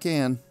beetle I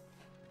can.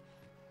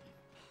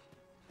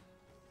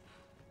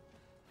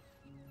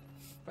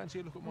 Fancy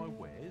a look at my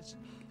wares?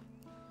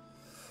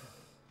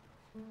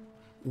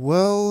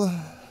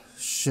 Well,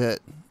 shit.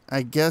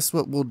 I guess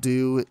what we'll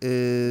do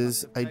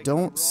is I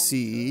don't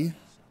see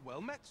Well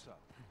met, sir.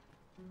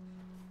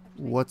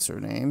 what's her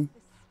name.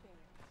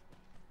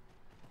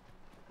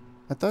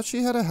 I thought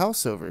she had a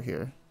house over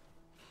here.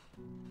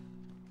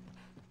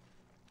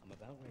 I'm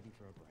about ready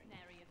for a break.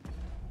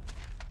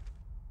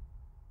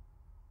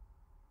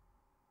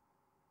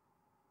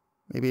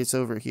 Maybe it's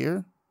over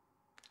here.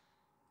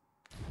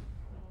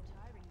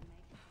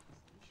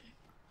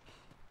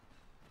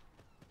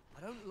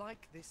 I don't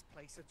like this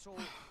place at all.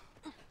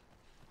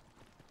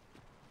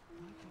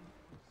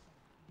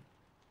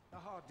 A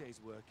hard day's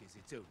work is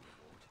its own reward.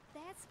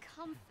 There's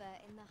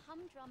comfort in the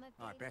humdrum of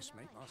I daily best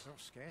make life.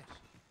 myself scarce.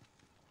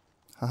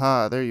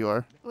 Haha, there you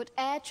are.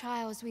 Whate'er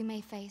trials we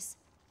may face,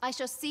 I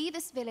shall see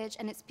this village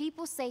and its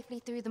people safely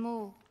through them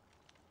all.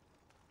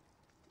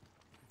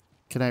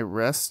 Can I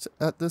rest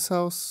at this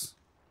house?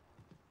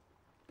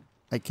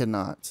 I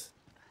cannot.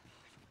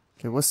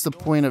 Okay, what's the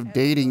point of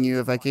dating you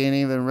if I can't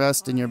even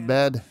rest in your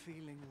bed?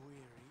 Feeling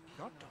weary.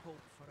 Got to hope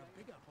for a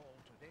bigger haul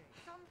today.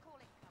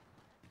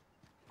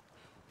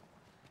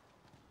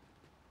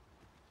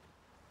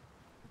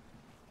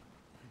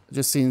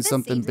 Just seen This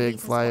something seems a big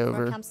decent fly spot for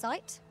a over.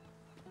 campsite.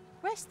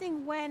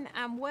 Resting when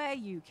and where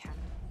you can.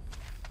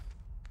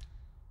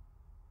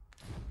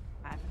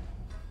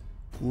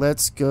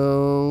 Let's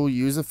go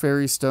use a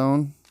fairy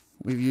stone.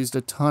 We've used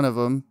a ton of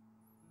them.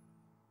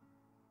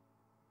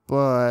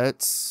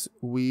 But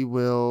we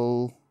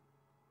will...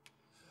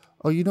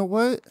 Oh, you know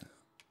what?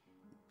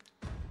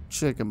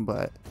 Chicken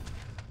butt.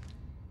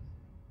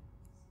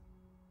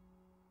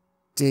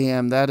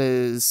 Damn, that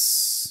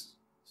is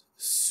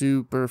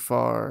super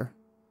far.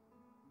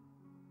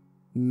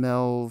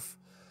 Melv.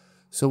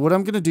 So what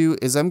I'm going to do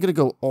is I'm going to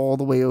go all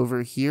the way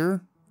over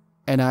here.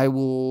 And I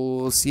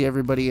will see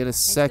everybody in a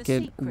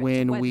second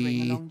when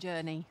we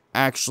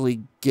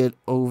actually get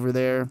over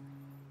there.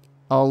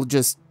 I'll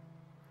just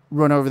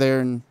run over there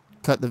and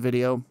cut the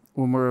video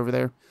when we're over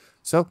there.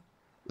 So,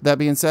 that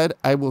being said,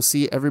 I will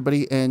see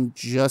everybody in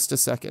just a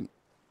second.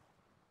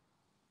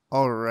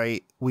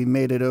 Alright, we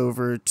made it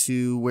over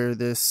to where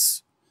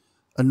this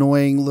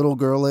annoying little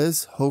girl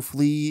is.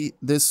 Hopefully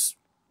this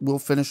will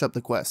finish up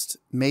the quest.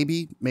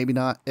 Maybe, maybe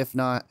not. If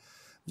not,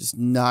 I'm just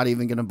not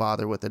even going to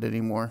bother with it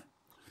anymore.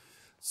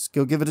 Let's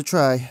go give it a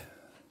try.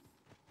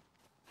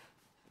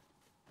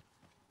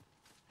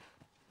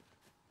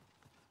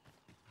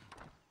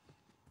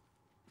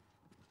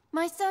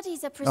 My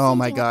studies are proceeding. Oh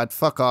my god,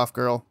 fuck off,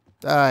 girl.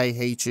 I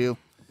hate you.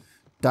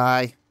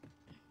 Die.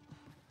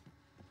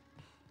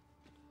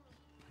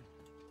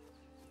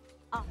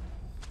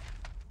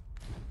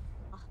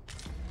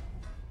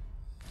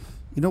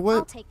 You know what?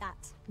 I'll take that.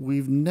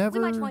 We've We never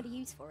might find a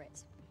use for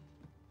it.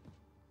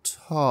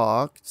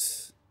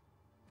 talked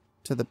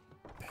to the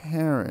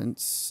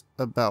parents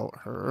about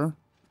her.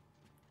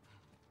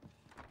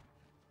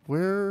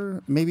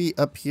 Where, maybe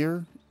up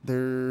here,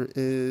 there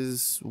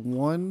is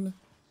one.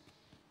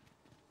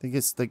 I think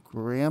it's the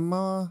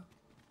grandma. I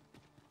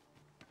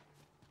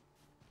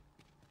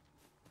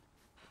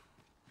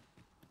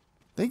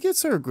think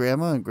it's her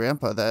grandma and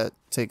grandpa that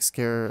takes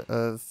care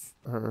of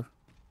her.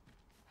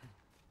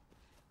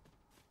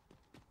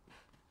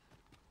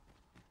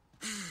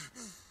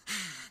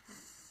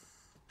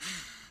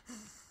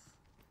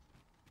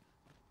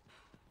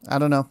 I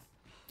don't know.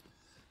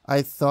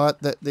 I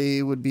thought that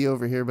they would be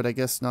over here, but I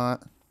guess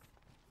not.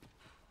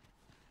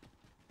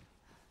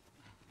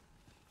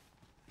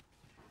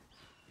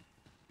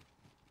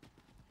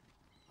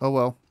 Oh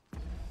well.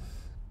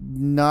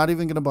 Not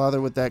even gonna bother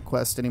with that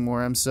quest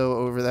anymore. I'm so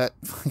over that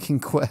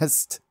fucking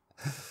quest.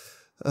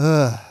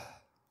 Ugh.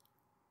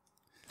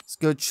 Let's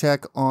go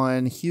check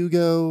on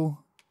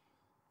Hugo,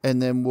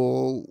 and then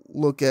we'll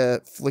look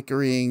at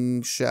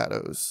Flickering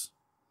Shadows.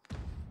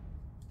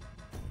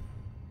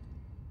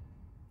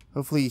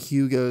 Hopefully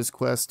Hugo's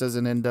quest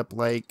doesn't end up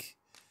like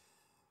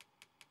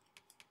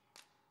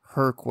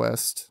her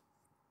quest.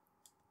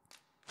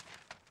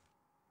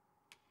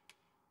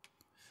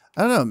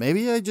 I don't know,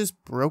 maybe I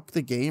just broke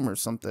the game or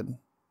something.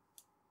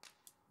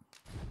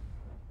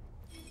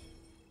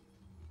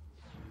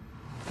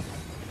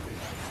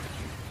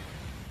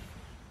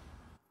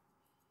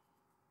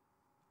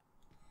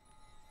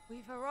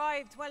 We've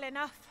arrived well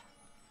enough.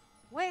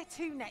 Where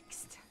to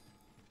next?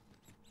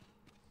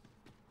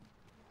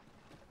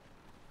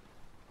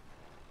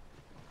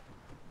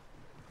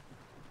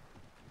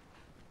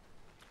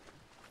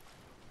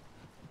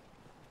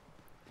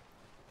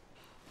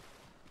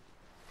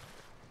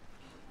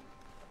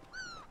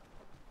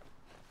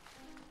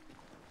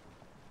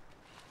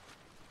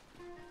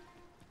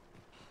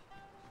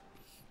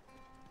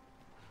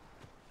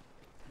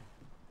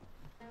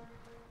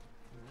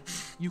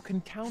 You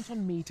can count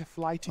on me to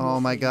fly to Oh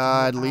your my aid in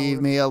god, your leave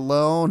hour me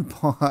alone,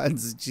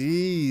 Pawns.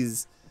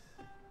 Jeez.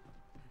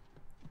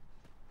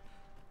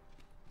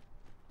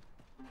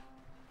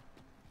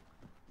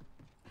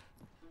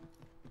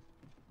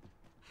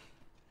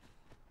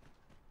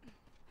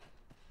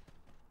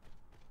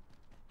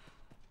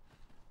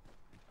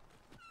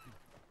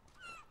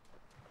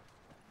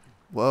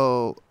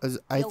 Whoa,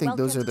 I You're think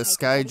those welcome are to the take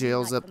sky whatever you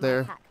jails like up from my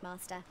there. pack,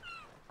 Master.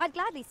 I'd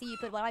gladly see you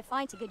put what I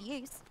find to good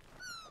use.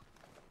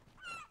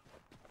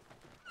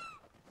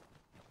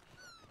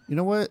 You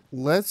know what?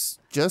 Let's,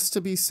 just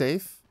to be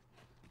safe,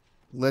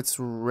 let's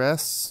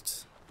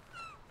rest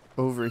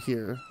over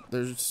here.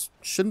 There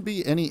shouldn't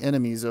be any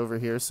enemies over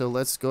here, so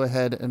let's go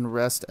ahead and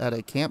rest at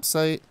a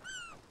campsite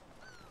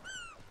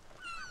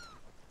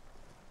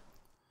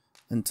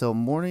until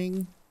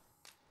morning.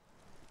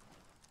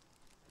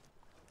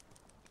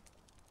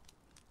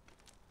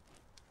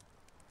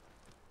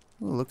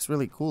 Ooh, looks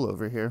really cool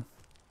over here.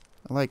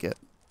 I like it.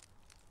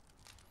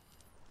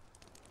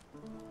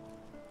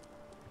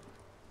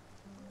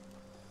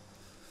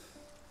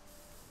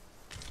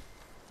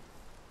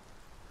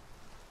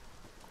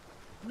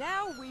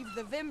 Now we've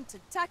the vim to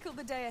tackle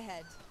the day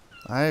ahead.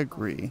 I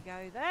agree.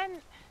 Go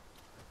then.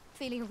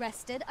 Feeling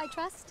rested, I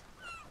trust?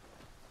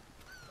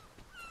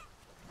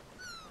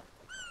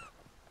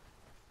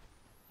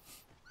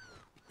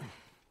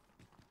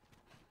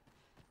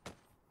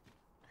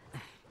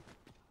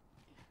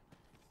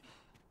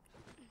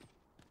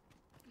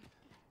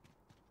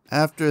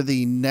 After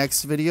the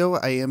next video,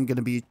 I am going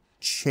to be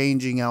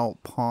changing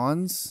out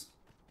pawns.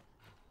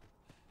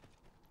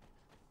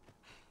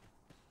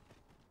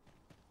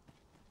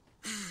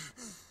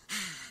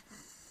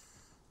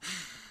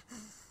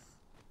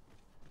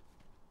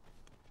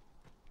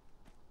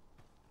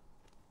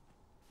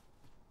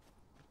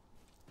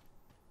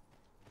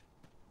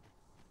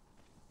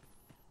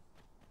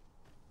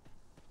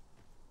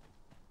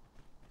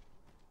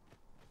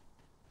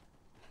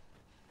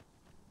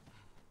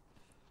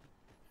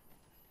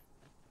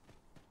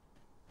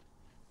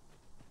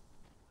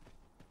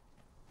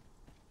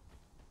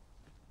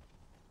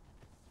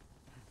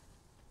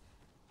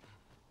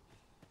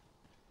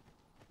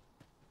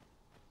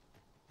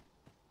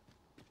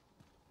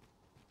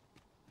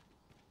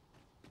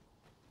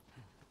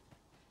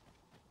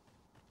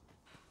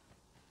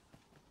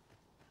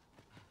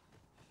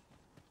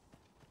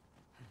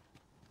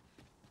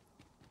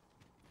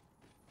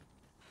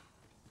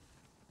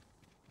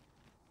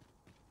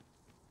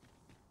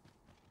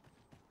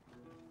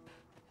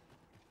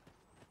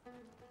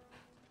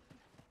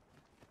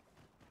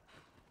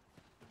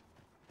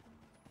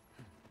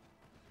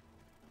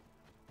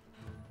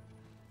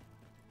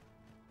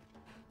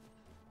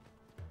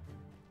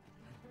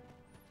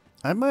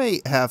 I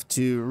might have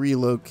to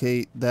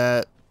relocate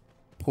that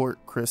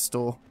port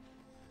crystal,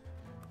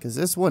 because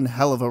this one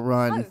hell of a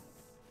run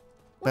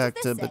back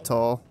to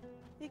Batal.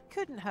 It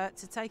couldn't hurt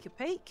to take a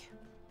peek.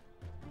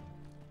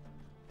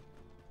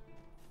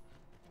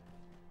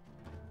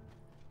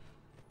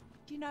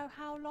 Do you know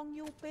how long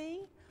you'll be?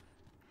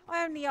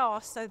 I only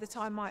asked so that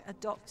I might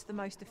adopt the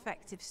most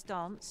effective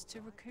stance to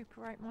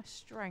recuperate my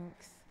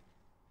strength.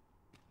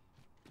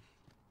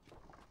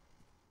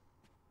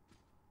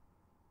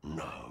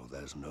 No,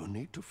 there's no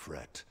need to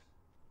fret.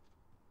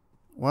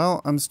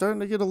 Well, I'm starting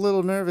to get a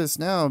little nervous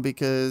now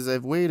because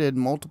I've waited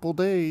multiple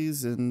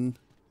days and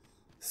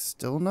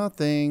still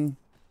nothing.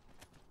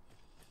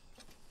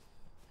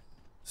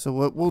 So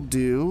what we'll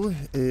do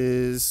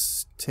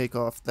is take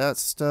off that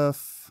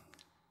stuff.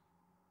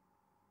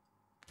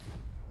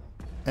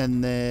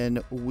 And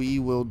then we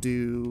will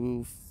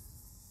do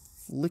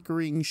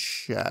Flickering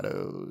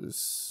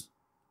Shadows.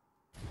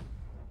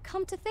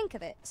 Come to think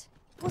of it,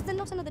 was there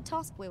not another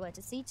task we were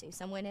to see to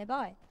somewhere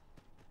nearby?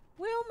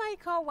 We'll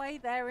make our way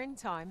there in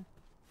time.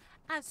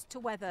 As to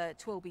whether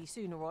 'twill be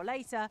sooner or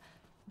later,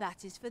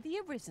 that is for the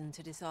Arisen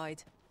to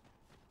decide.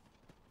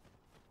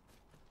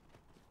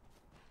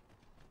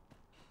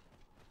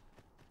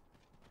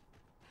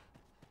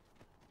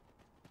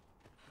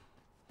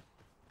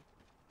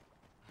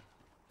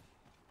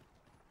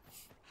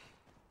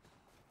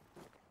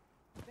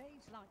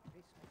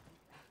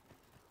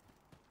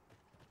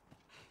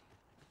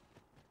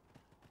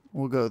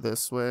 We'll go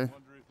this way.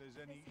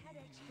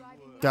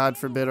 God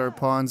forbid our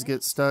pawns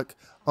get stuck.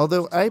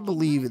 Although I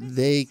believe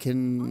they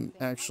can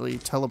actually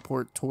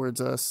teleport towards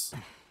us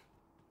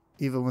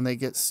even when they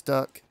get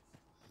stuck.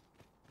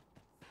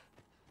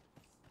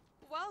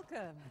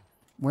 Welcome.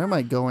 Where am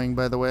I going,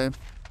 by the way?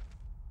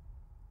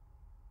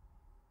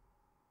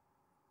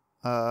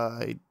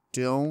 I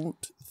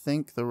don't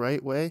think the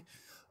right way.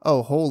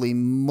 Oh, holy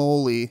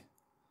moly.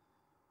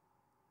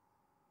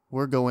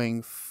 We're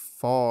going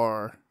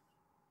far.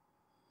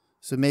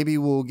 So maybe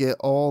we'll get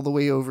all the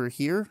way over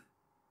here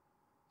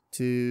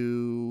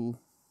to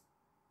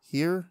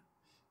here,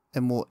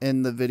 and we'll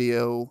end the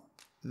video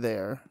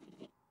there.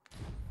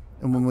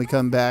 And when we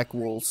come back,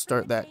 we'll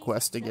start that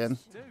quest again.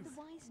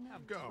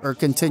 Or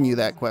continue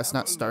that quest,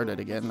 not start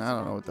it again. I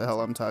don't know what the hell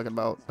I'm talking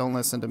about. Don't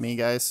listen to me,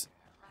 guys.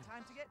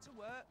 Time to get to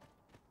work.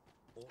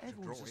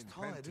 Everyone's as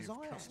tired as I am.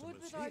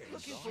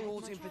 Looking for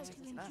all in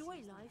particular. Enjoy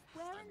life.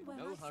 Where and when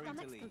No my hurry to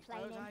stomach's leave.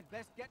 complaining. I'd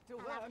best get to I'll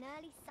work. have an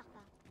early supper.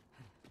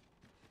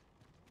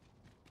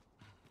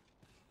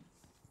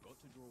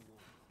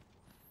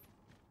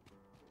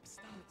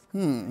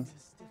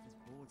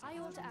 I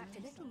ought to act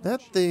a little more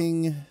That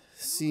thing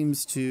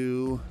seems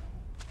to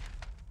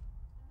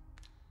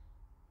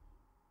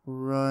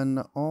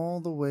run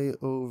all the way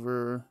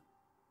over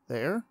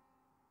there.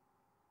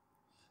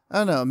 I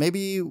don't know.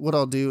 Maybe what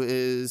I'll do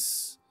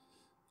is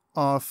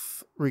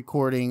off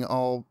recording,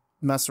 I'll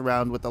mess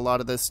around with a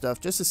lot of this stuff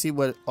just to see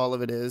what all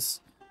of it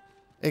is.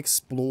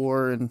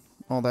 Explore and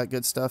all that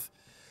good stuff.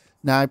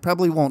 Now, I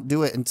probably won't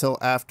do it until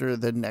after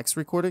the next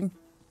recording.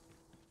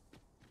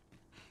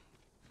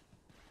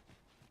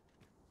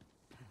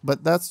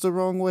 But that's the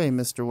wrong way,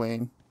 Mr.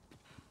 Wayne.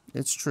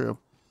 It's true.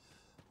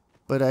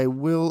 But I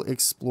will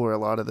explore a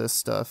lot of this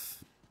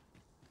stuff.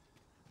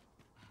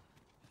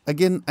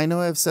 Again, I know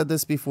I've said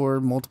this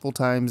before multiple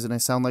times and I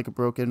sound like a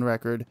broken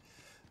record.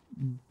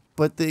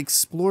 But the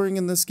exploring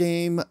in this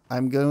game,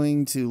 I'm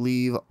going to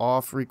leave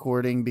off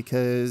recording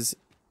because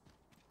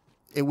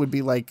it would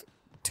be like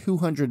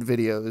 200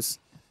 videos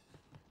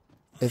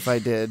if I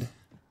did.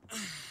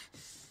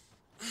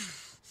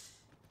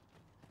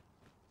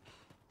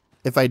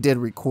 If I did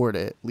record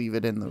it, leave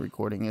it in the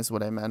recording is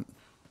what I meant.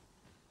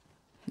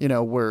 You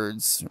know,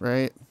 words,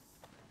 right?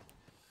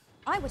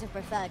 I would have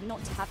preferred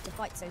not to have to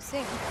fight so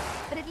soon,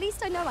 but at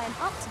least I know I am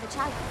up to the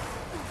challenge.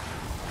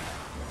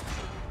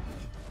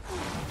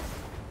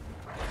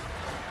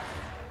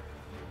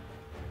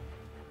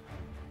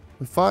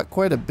 We fought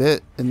quite a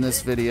bit in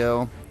this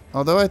video.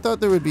 Although I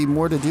thought there would be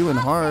more to do in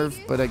Harv,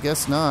 but I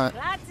guess not.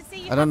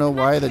 I don't know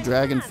why the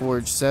Dragon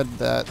Forge said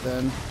that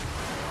then.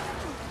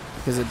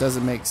 Because it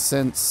doesn't make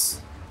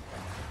sense.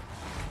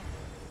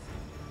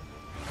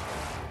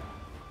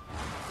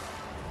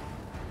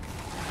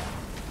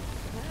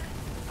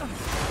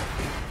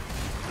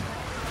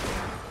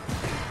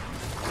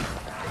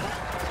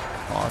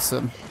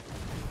 Awesome.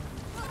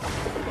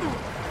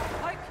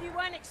 Hope you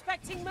weren't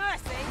expecting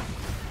mercy.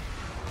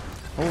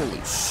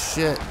 Holy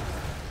shit.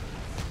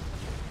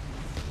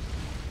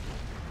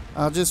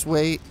 I'll just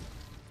wait.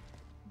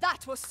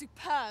 That was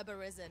superb,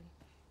 Arisen.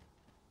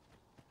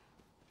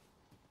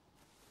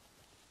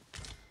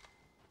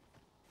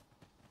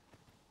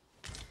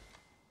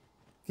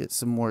 Get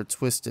some more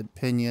twisted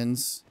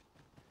pinions.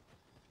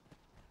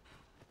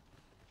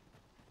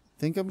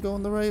 Think I'm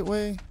going the right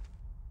way?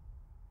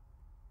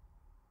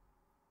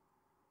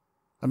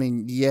 I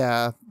mean,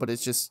 yeah, but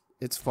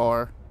it's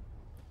far.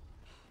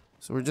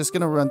 So we're just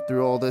gonna run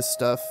through all this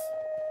stuff.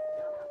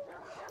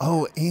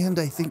 Oh, and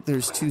I think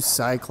there's 2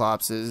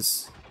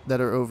 Cyclopses that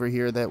are over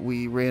here that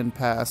we ran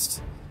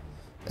past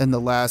in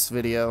the last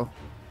video.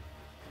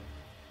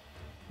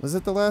 Was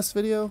it the last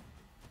video?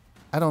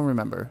 I don't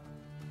remember.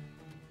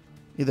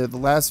 Either the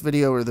last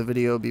video or the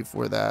video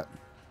before that.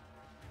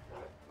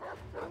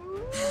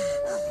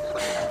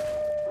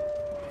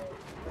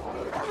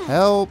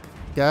 Help!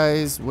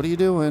 Guys, what are you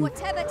doing?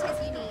 Whatever it is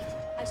you need,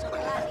 I shall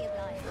gladly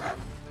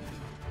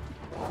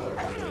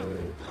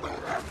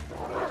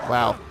oblige.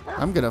 Wow,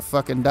 I'm gonna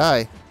fucking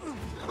die.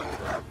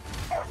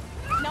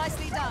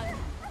 Nicely done.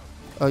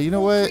 Oh, you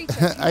know what?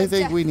 I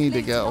think we need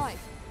to go.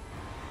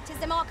 Tis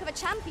the mark of a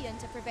champion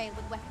to prevail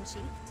with weapon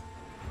sheathed.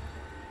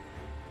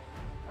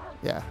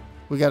 Yeah.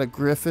 We got a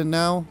griffin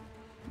now?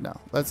 No,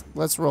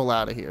 let's roll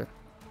out of here.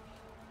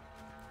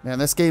 Man,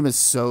 this game is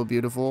so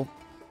beautiful.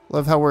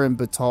 Love how we're in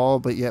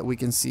Batal, but yet we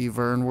can see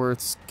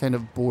Vernworth's kind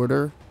of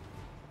border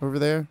over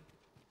there.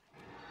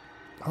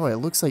 Oh, it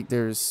looks like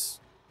there's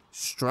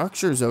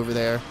structures over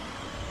there.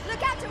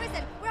 Look out,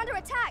 Arisen! We're under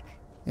attack!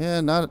 Yeah,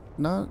 not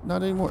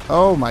anymore.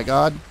 Oh my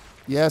god.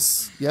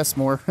 Yes,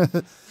 more.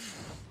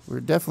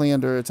 We're definitely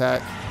under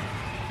attack.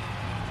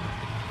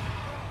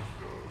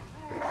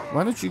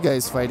 Why don't you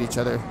guys fight each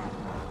other?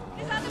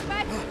 Is that the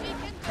best you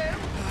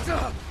can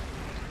do?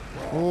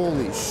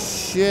 Holy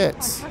shit.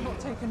 I cannot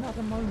take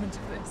another moment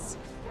of this.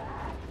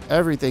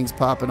 Everything's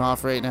popping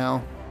off right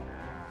now.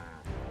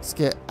 Let's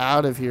get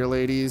out of here,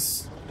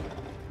 ladies.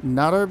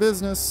 Not our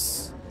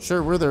business.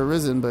 Sure, we're the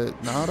Arisen,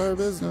 but not our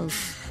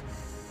business.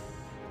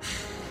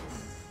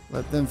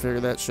 Let them figure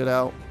that shit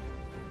out.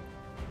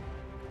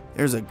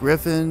 There's a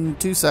griffin,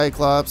 2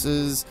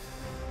 cyclopses,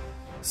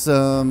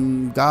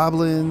 some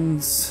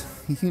goblins,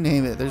 you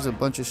name it. There's a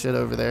bunch of shit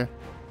over there.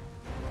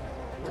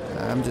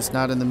 I'm just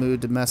not in the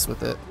mood to mess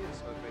with it.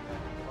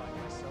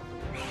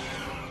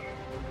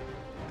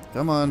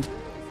 Come on.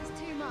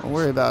 Don't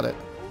worry about it.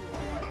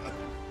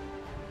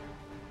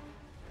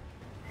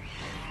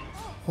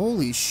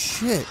 Holy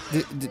shit.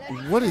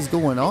 What is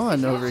going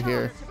on over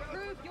here?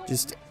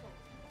 Just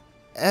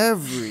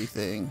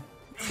everything.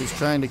 He's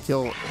trying to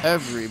kill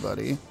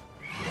everybody.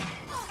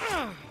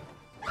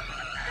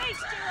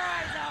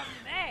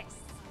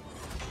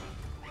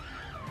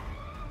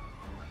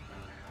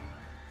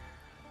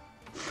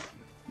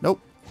 Nope.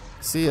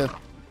 See ya.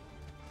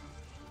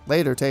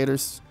 Later,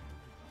 taters.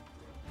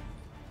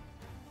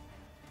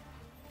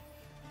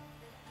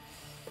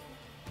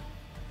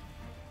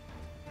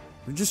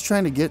 We're just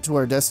trying to get to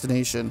our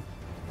destination.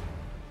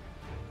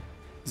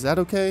 Is that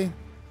okay?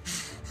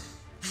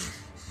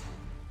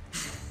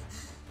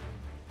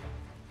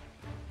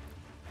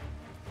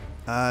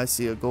 I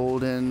see a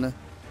golden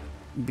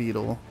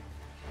beetle.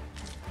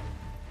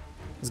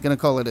 I was gonna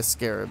call it a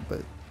scarab,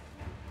 but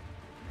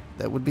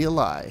that would be a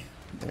lie.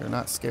 They are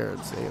not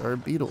scarabs, they are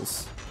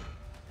beetles.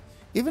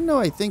 Even though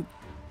I think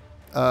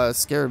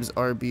scarabs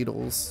are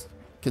beetles,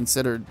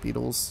 considered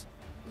beetles,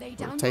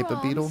 or type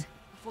of beetle.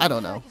 I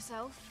don't know.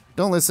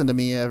 Don't listen to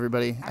me,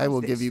 everybody. I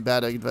will give you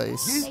bad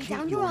advice.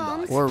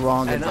 Or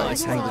wrong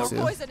advice, one of the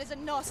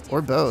two.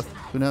 Or both.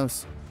 Who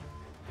knows?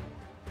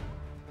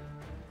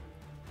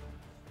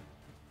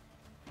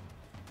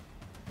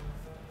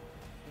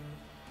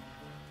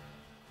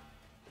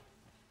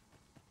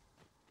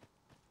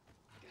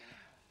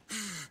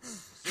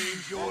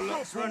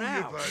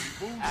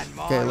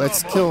 Okay,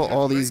 let's kill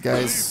all these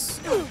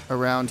guys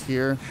around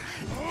here.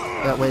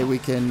 That way we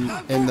can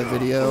end the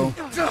video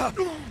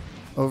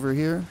over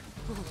here.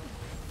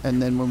 And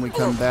then when we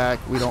come back,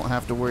 we don't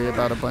have to worry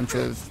about a bunch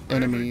of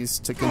enemies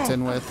to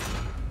contend with.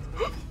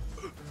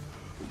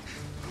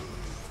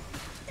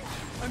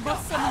 I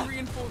must summon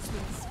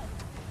reinforcements.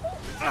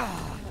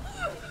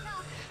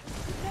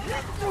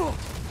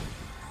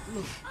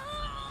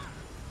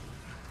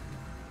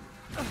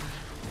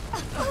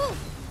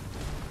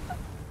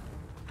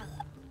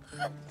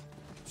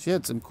 She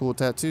had some cool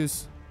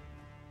tattoos.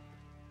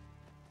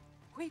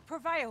 We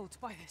prevailed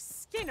by the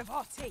skin of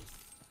our teeth.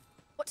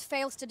 What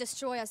fails to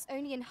destroy us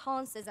only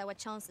enhances our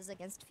chances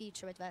against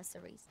future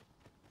adversaries.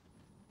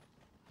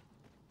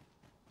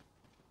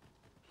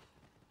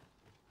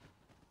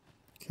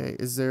 Okay,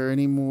 is there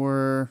any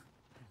more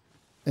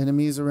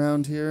enemies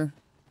around here?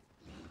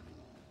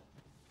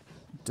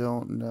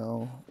 Don't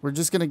know. We're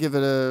just gonna give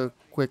it a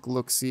quick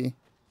look-see,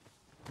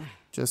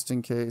 just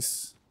in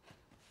case.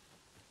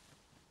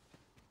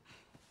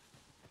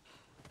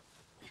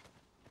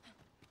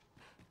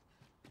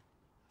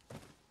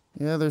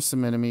 Yeah, there's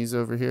some enemies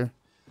over here.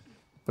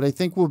 But I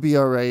think we'll be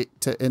alright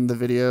to end the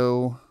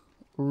video.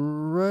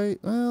 Right?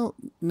 Well,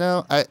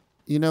 no.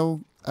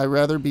 I'd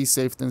rather be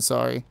safe than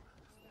sorry.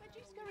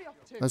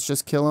 Let's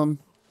just kill him.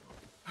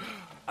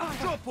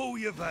 Drop all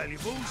your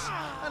valuables,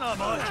 and I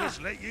might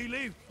just let you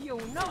live.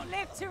 You'll not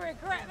live to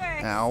regret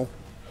this. Ow.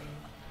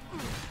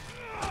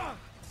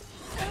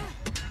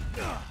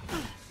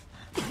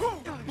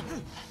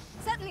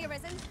 Certainly,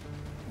 Arisen.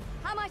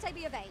 How might I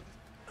be of aid?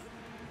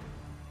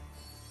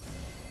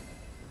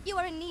 You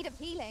are in need of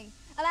healing.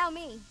 Allow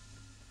me.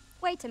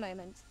 Wait a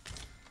moment.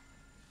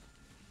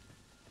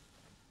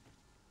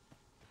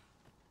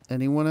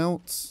 Anyone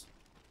else?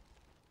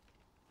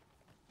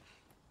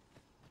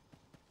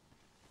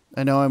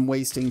 I know I'm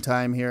wasting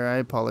time here. I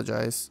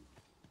apologize.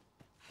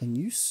 And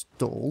you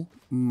stole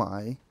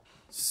my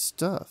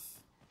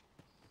stuff.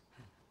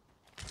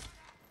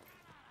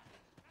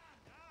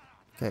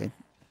 Okay.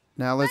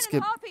 Now let's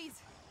get...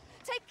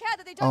 Take care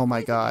that they don't Oh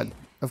my god.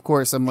 Of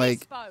course, I'm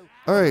like,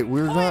 alright,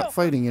 we're not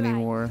fighting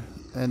anymore.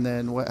 And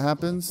then what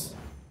happens?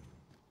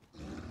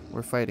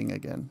 We're fighting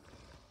again.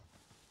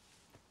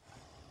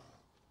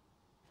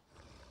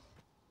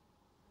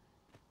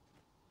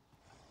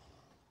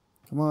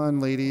 Come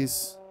on,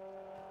 ladies.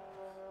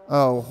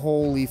 Oh,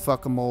 holy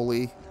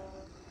fuckamole.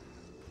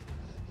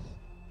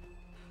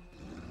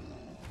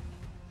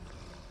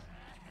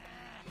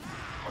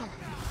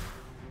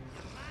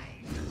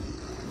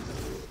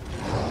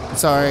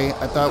 Sorry,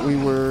 I thought we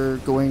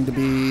were going to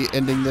be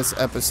ending this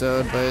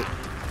episode, but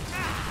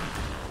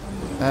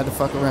I had to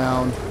fuck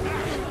around.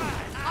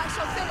 I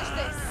shall finish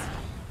this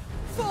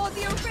for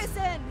the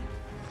Arisen.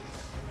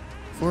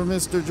 For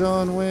Mr.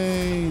 John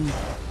Wayne.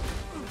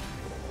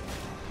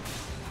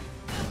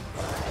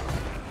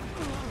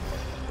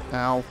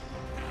 Ow.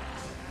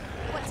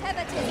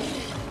 Whatever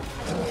takes,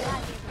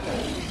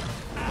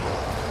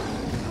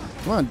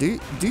 Come on,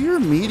 do your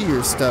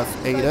meteor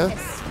stuff, Ada.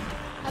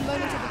 a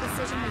moment of a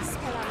decision may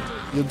spell out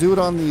doom. You'll do it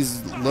on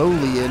these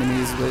lowly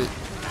enemies, but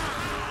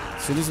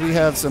as soon as we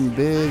have some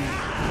big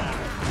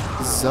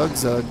Zug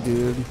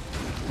dude,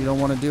 you don't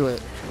want to do it.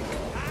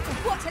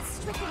 What has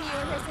stricken you,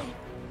 Arisen?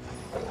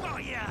 Oh,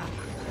 yeah.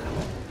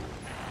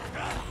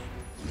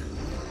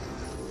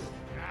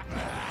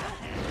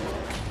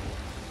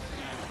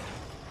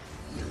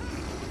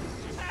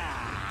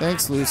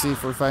 Thanks, Lucy,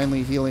 for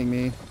finally healing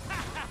me.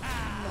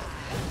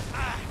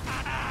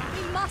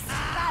 We must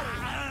rally.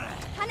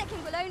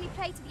 only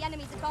play to the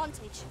enemy's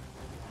advantage.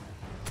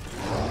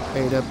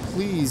 Ada,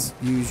 please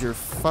use your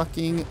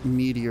fucking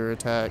meteor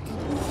attack.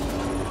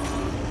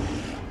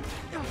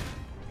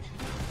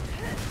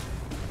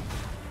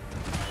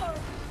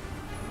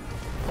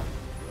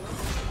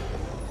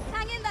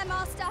 Hang in there,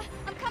 Master.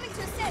 I'm coming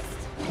to assist.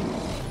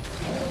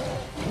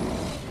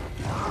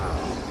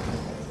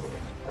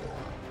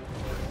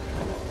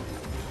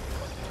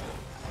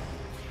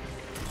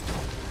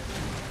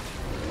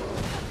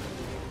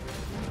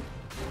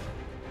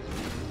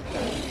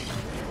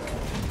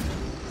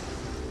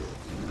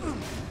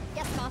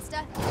 Yes, Master.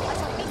 I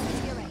shall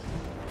hasten to your aid.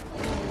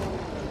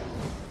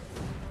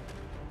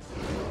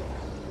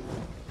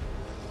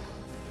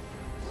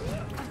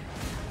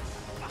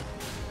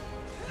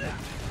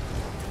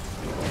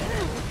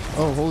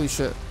 Oh, holy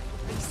shit.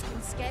 Beast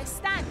can scarce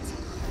stand.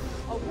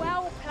 A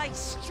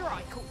well-placed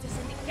strike ought to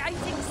send it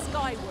gazing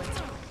skyward.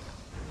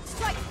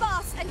 Strike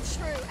fast and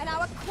true, and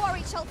our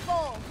quarry shall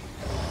fall.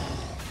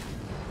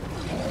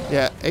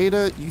 Yeah,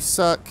 Ada, you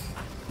suck.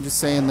 I'm just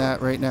saying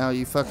that right now.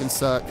 You fucking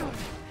suck.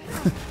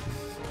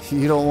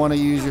 You don't want to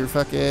use your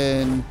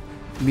fucking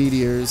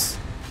meteors.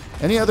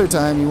 Any other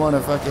time you want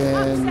to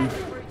fucking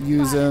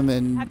use them,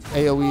 and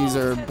AoEs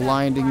are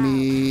blinding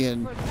me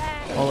and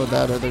all of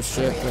that other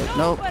shit, but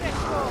nope.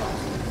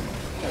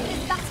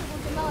 This battle will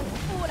demand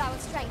all our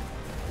strength.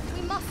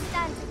 We must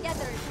stand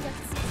together if we are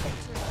to see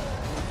victory.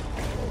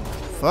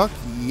 Fuck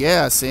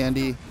yeah,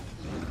 Sandy.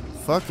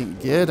 Fucking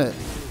get it.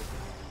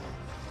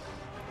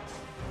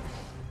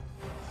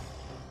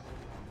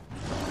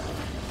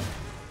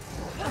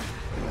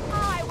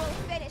 I will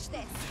finish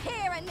this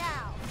here and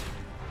now.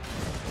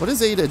 What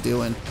is Ada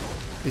doing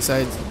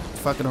besides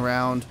fucking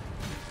around?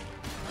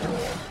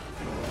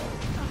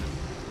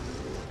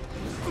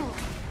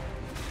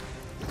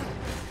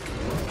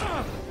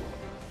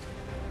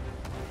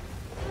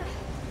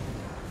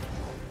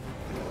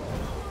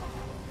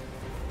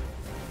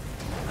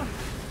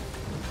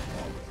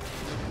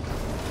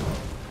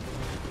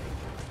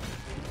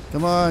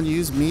 Come on,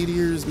 use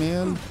meteors,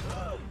 man.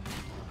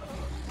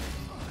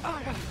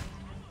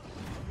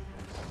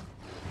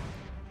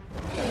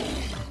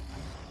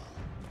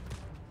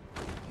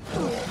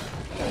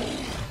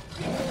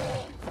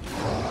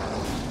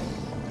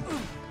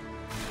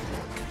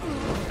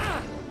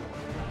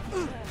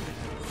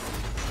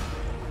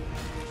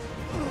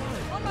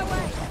 On my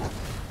way.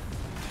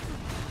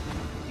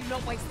 Do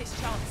not waste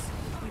this chance.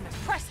 We must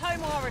press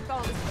home our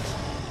advantage.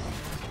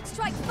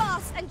 Strike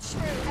fast and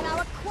true, and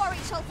our quarry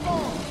shall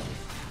fall.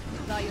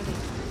 By your leave.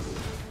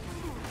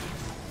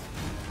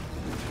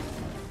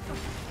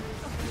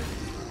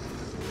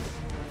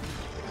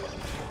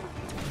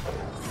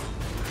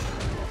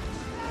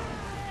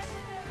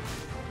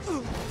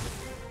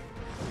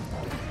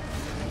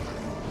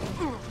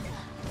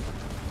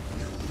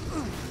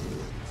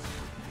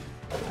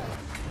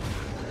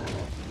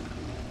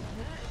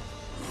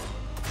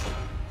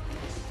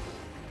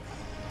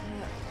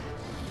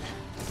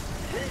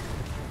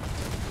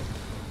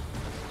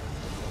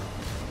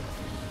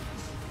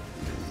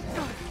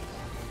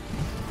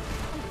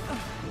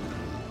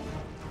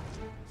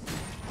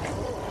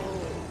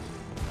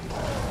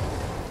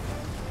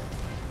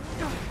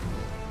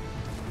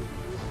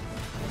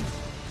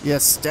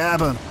 Yes,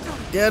 stab him.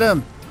 Get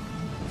him.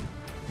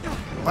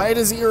 Bite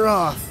his ear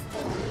off.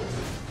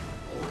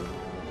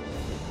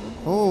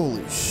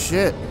 Holy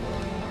shit.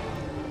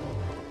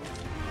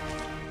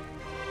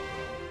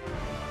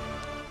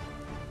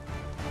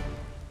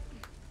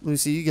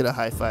 Lucy, you get a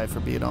high five for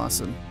being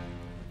awesome.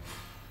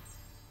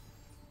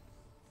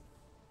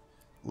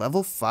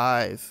 Level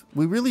 5.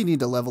 We really need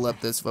to level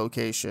up this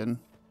vocation.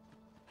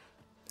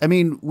 I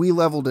mean, we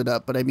leveled it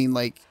up, but I mean,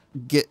 like,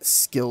 get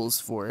skills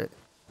for it.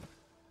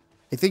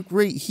 I think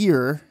right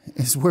here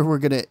is where we're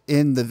going to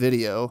end the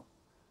video.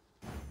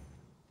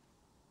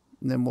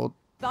 And then we'll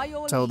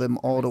tell them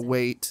all to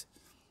wait.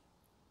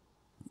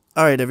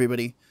 Alright,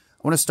 everybody.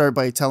 I want to start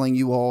by telling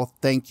you all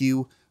thank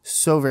you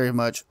so very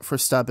much for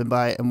stopping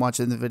by and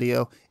watching the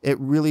video. It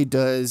really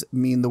does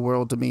mean the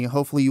world to me.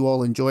 Hopefully you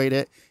all enjoyed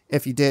it.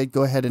 If you did,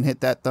 go ahead and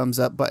hit that thumbs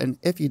up button.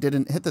 If you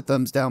didn't, hit the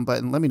thumbs down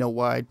button. Let me know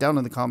why down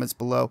in the comments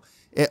below.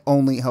 It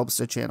only helps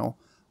the channel.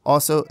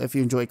 Also, if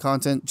you enjoy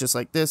content just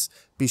like this,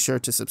 be sure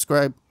to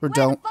subscribe or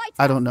don't.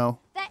 I don't know.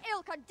 Their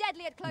ilk are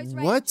deadly at close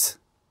range. What?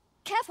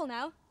 Careful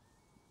now.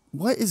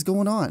 What is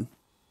going on?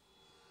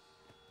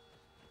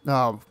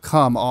 Oh,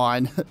 come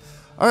on.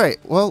 Alright,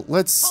 well,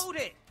 let's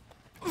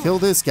kill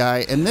this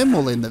guy and then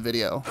we'll end the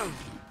video.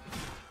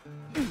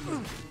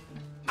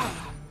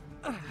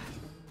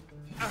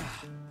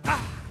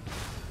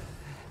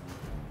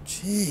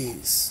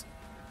 Jeez.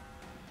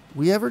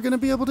 We ever gonna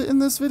be able to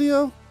end this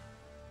video?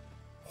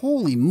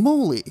 Holy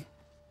moly.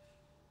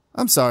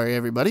 I'm sorry,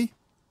 everybody.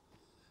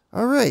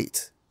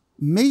 Alright.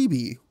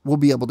 Maybe we'll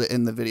be able to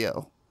end the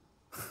video.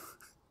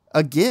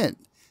 Again,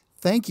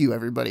 thank you,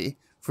 everybody,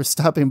 for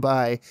stopping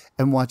by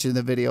and watching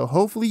the video.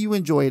 Hopefully you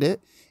enjoyed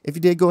it. If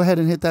you did, go ahead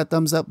and hit that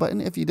thumbs up button.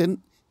 If you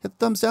didn't, hit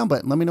the thumbs down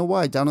button. Let me know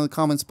why down in the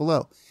comments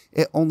below.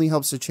 It only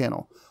helps the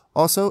channel.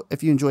 Also,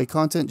 if you enjoy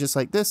content just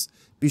like this,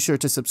 be sure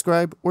to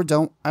subscribe or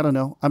don't. I don't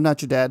know. I'm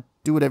not your dad.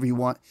 Do whatever you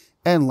want.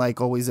 And like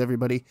always,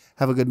 everybody,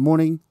 have a good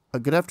morning, a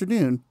good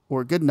afternoon,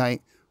 or a good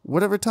night,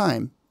 whatever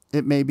time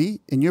it may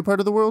be in your part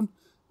of the world.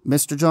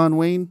 Mr. John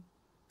Wayne,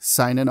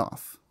 signing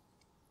off.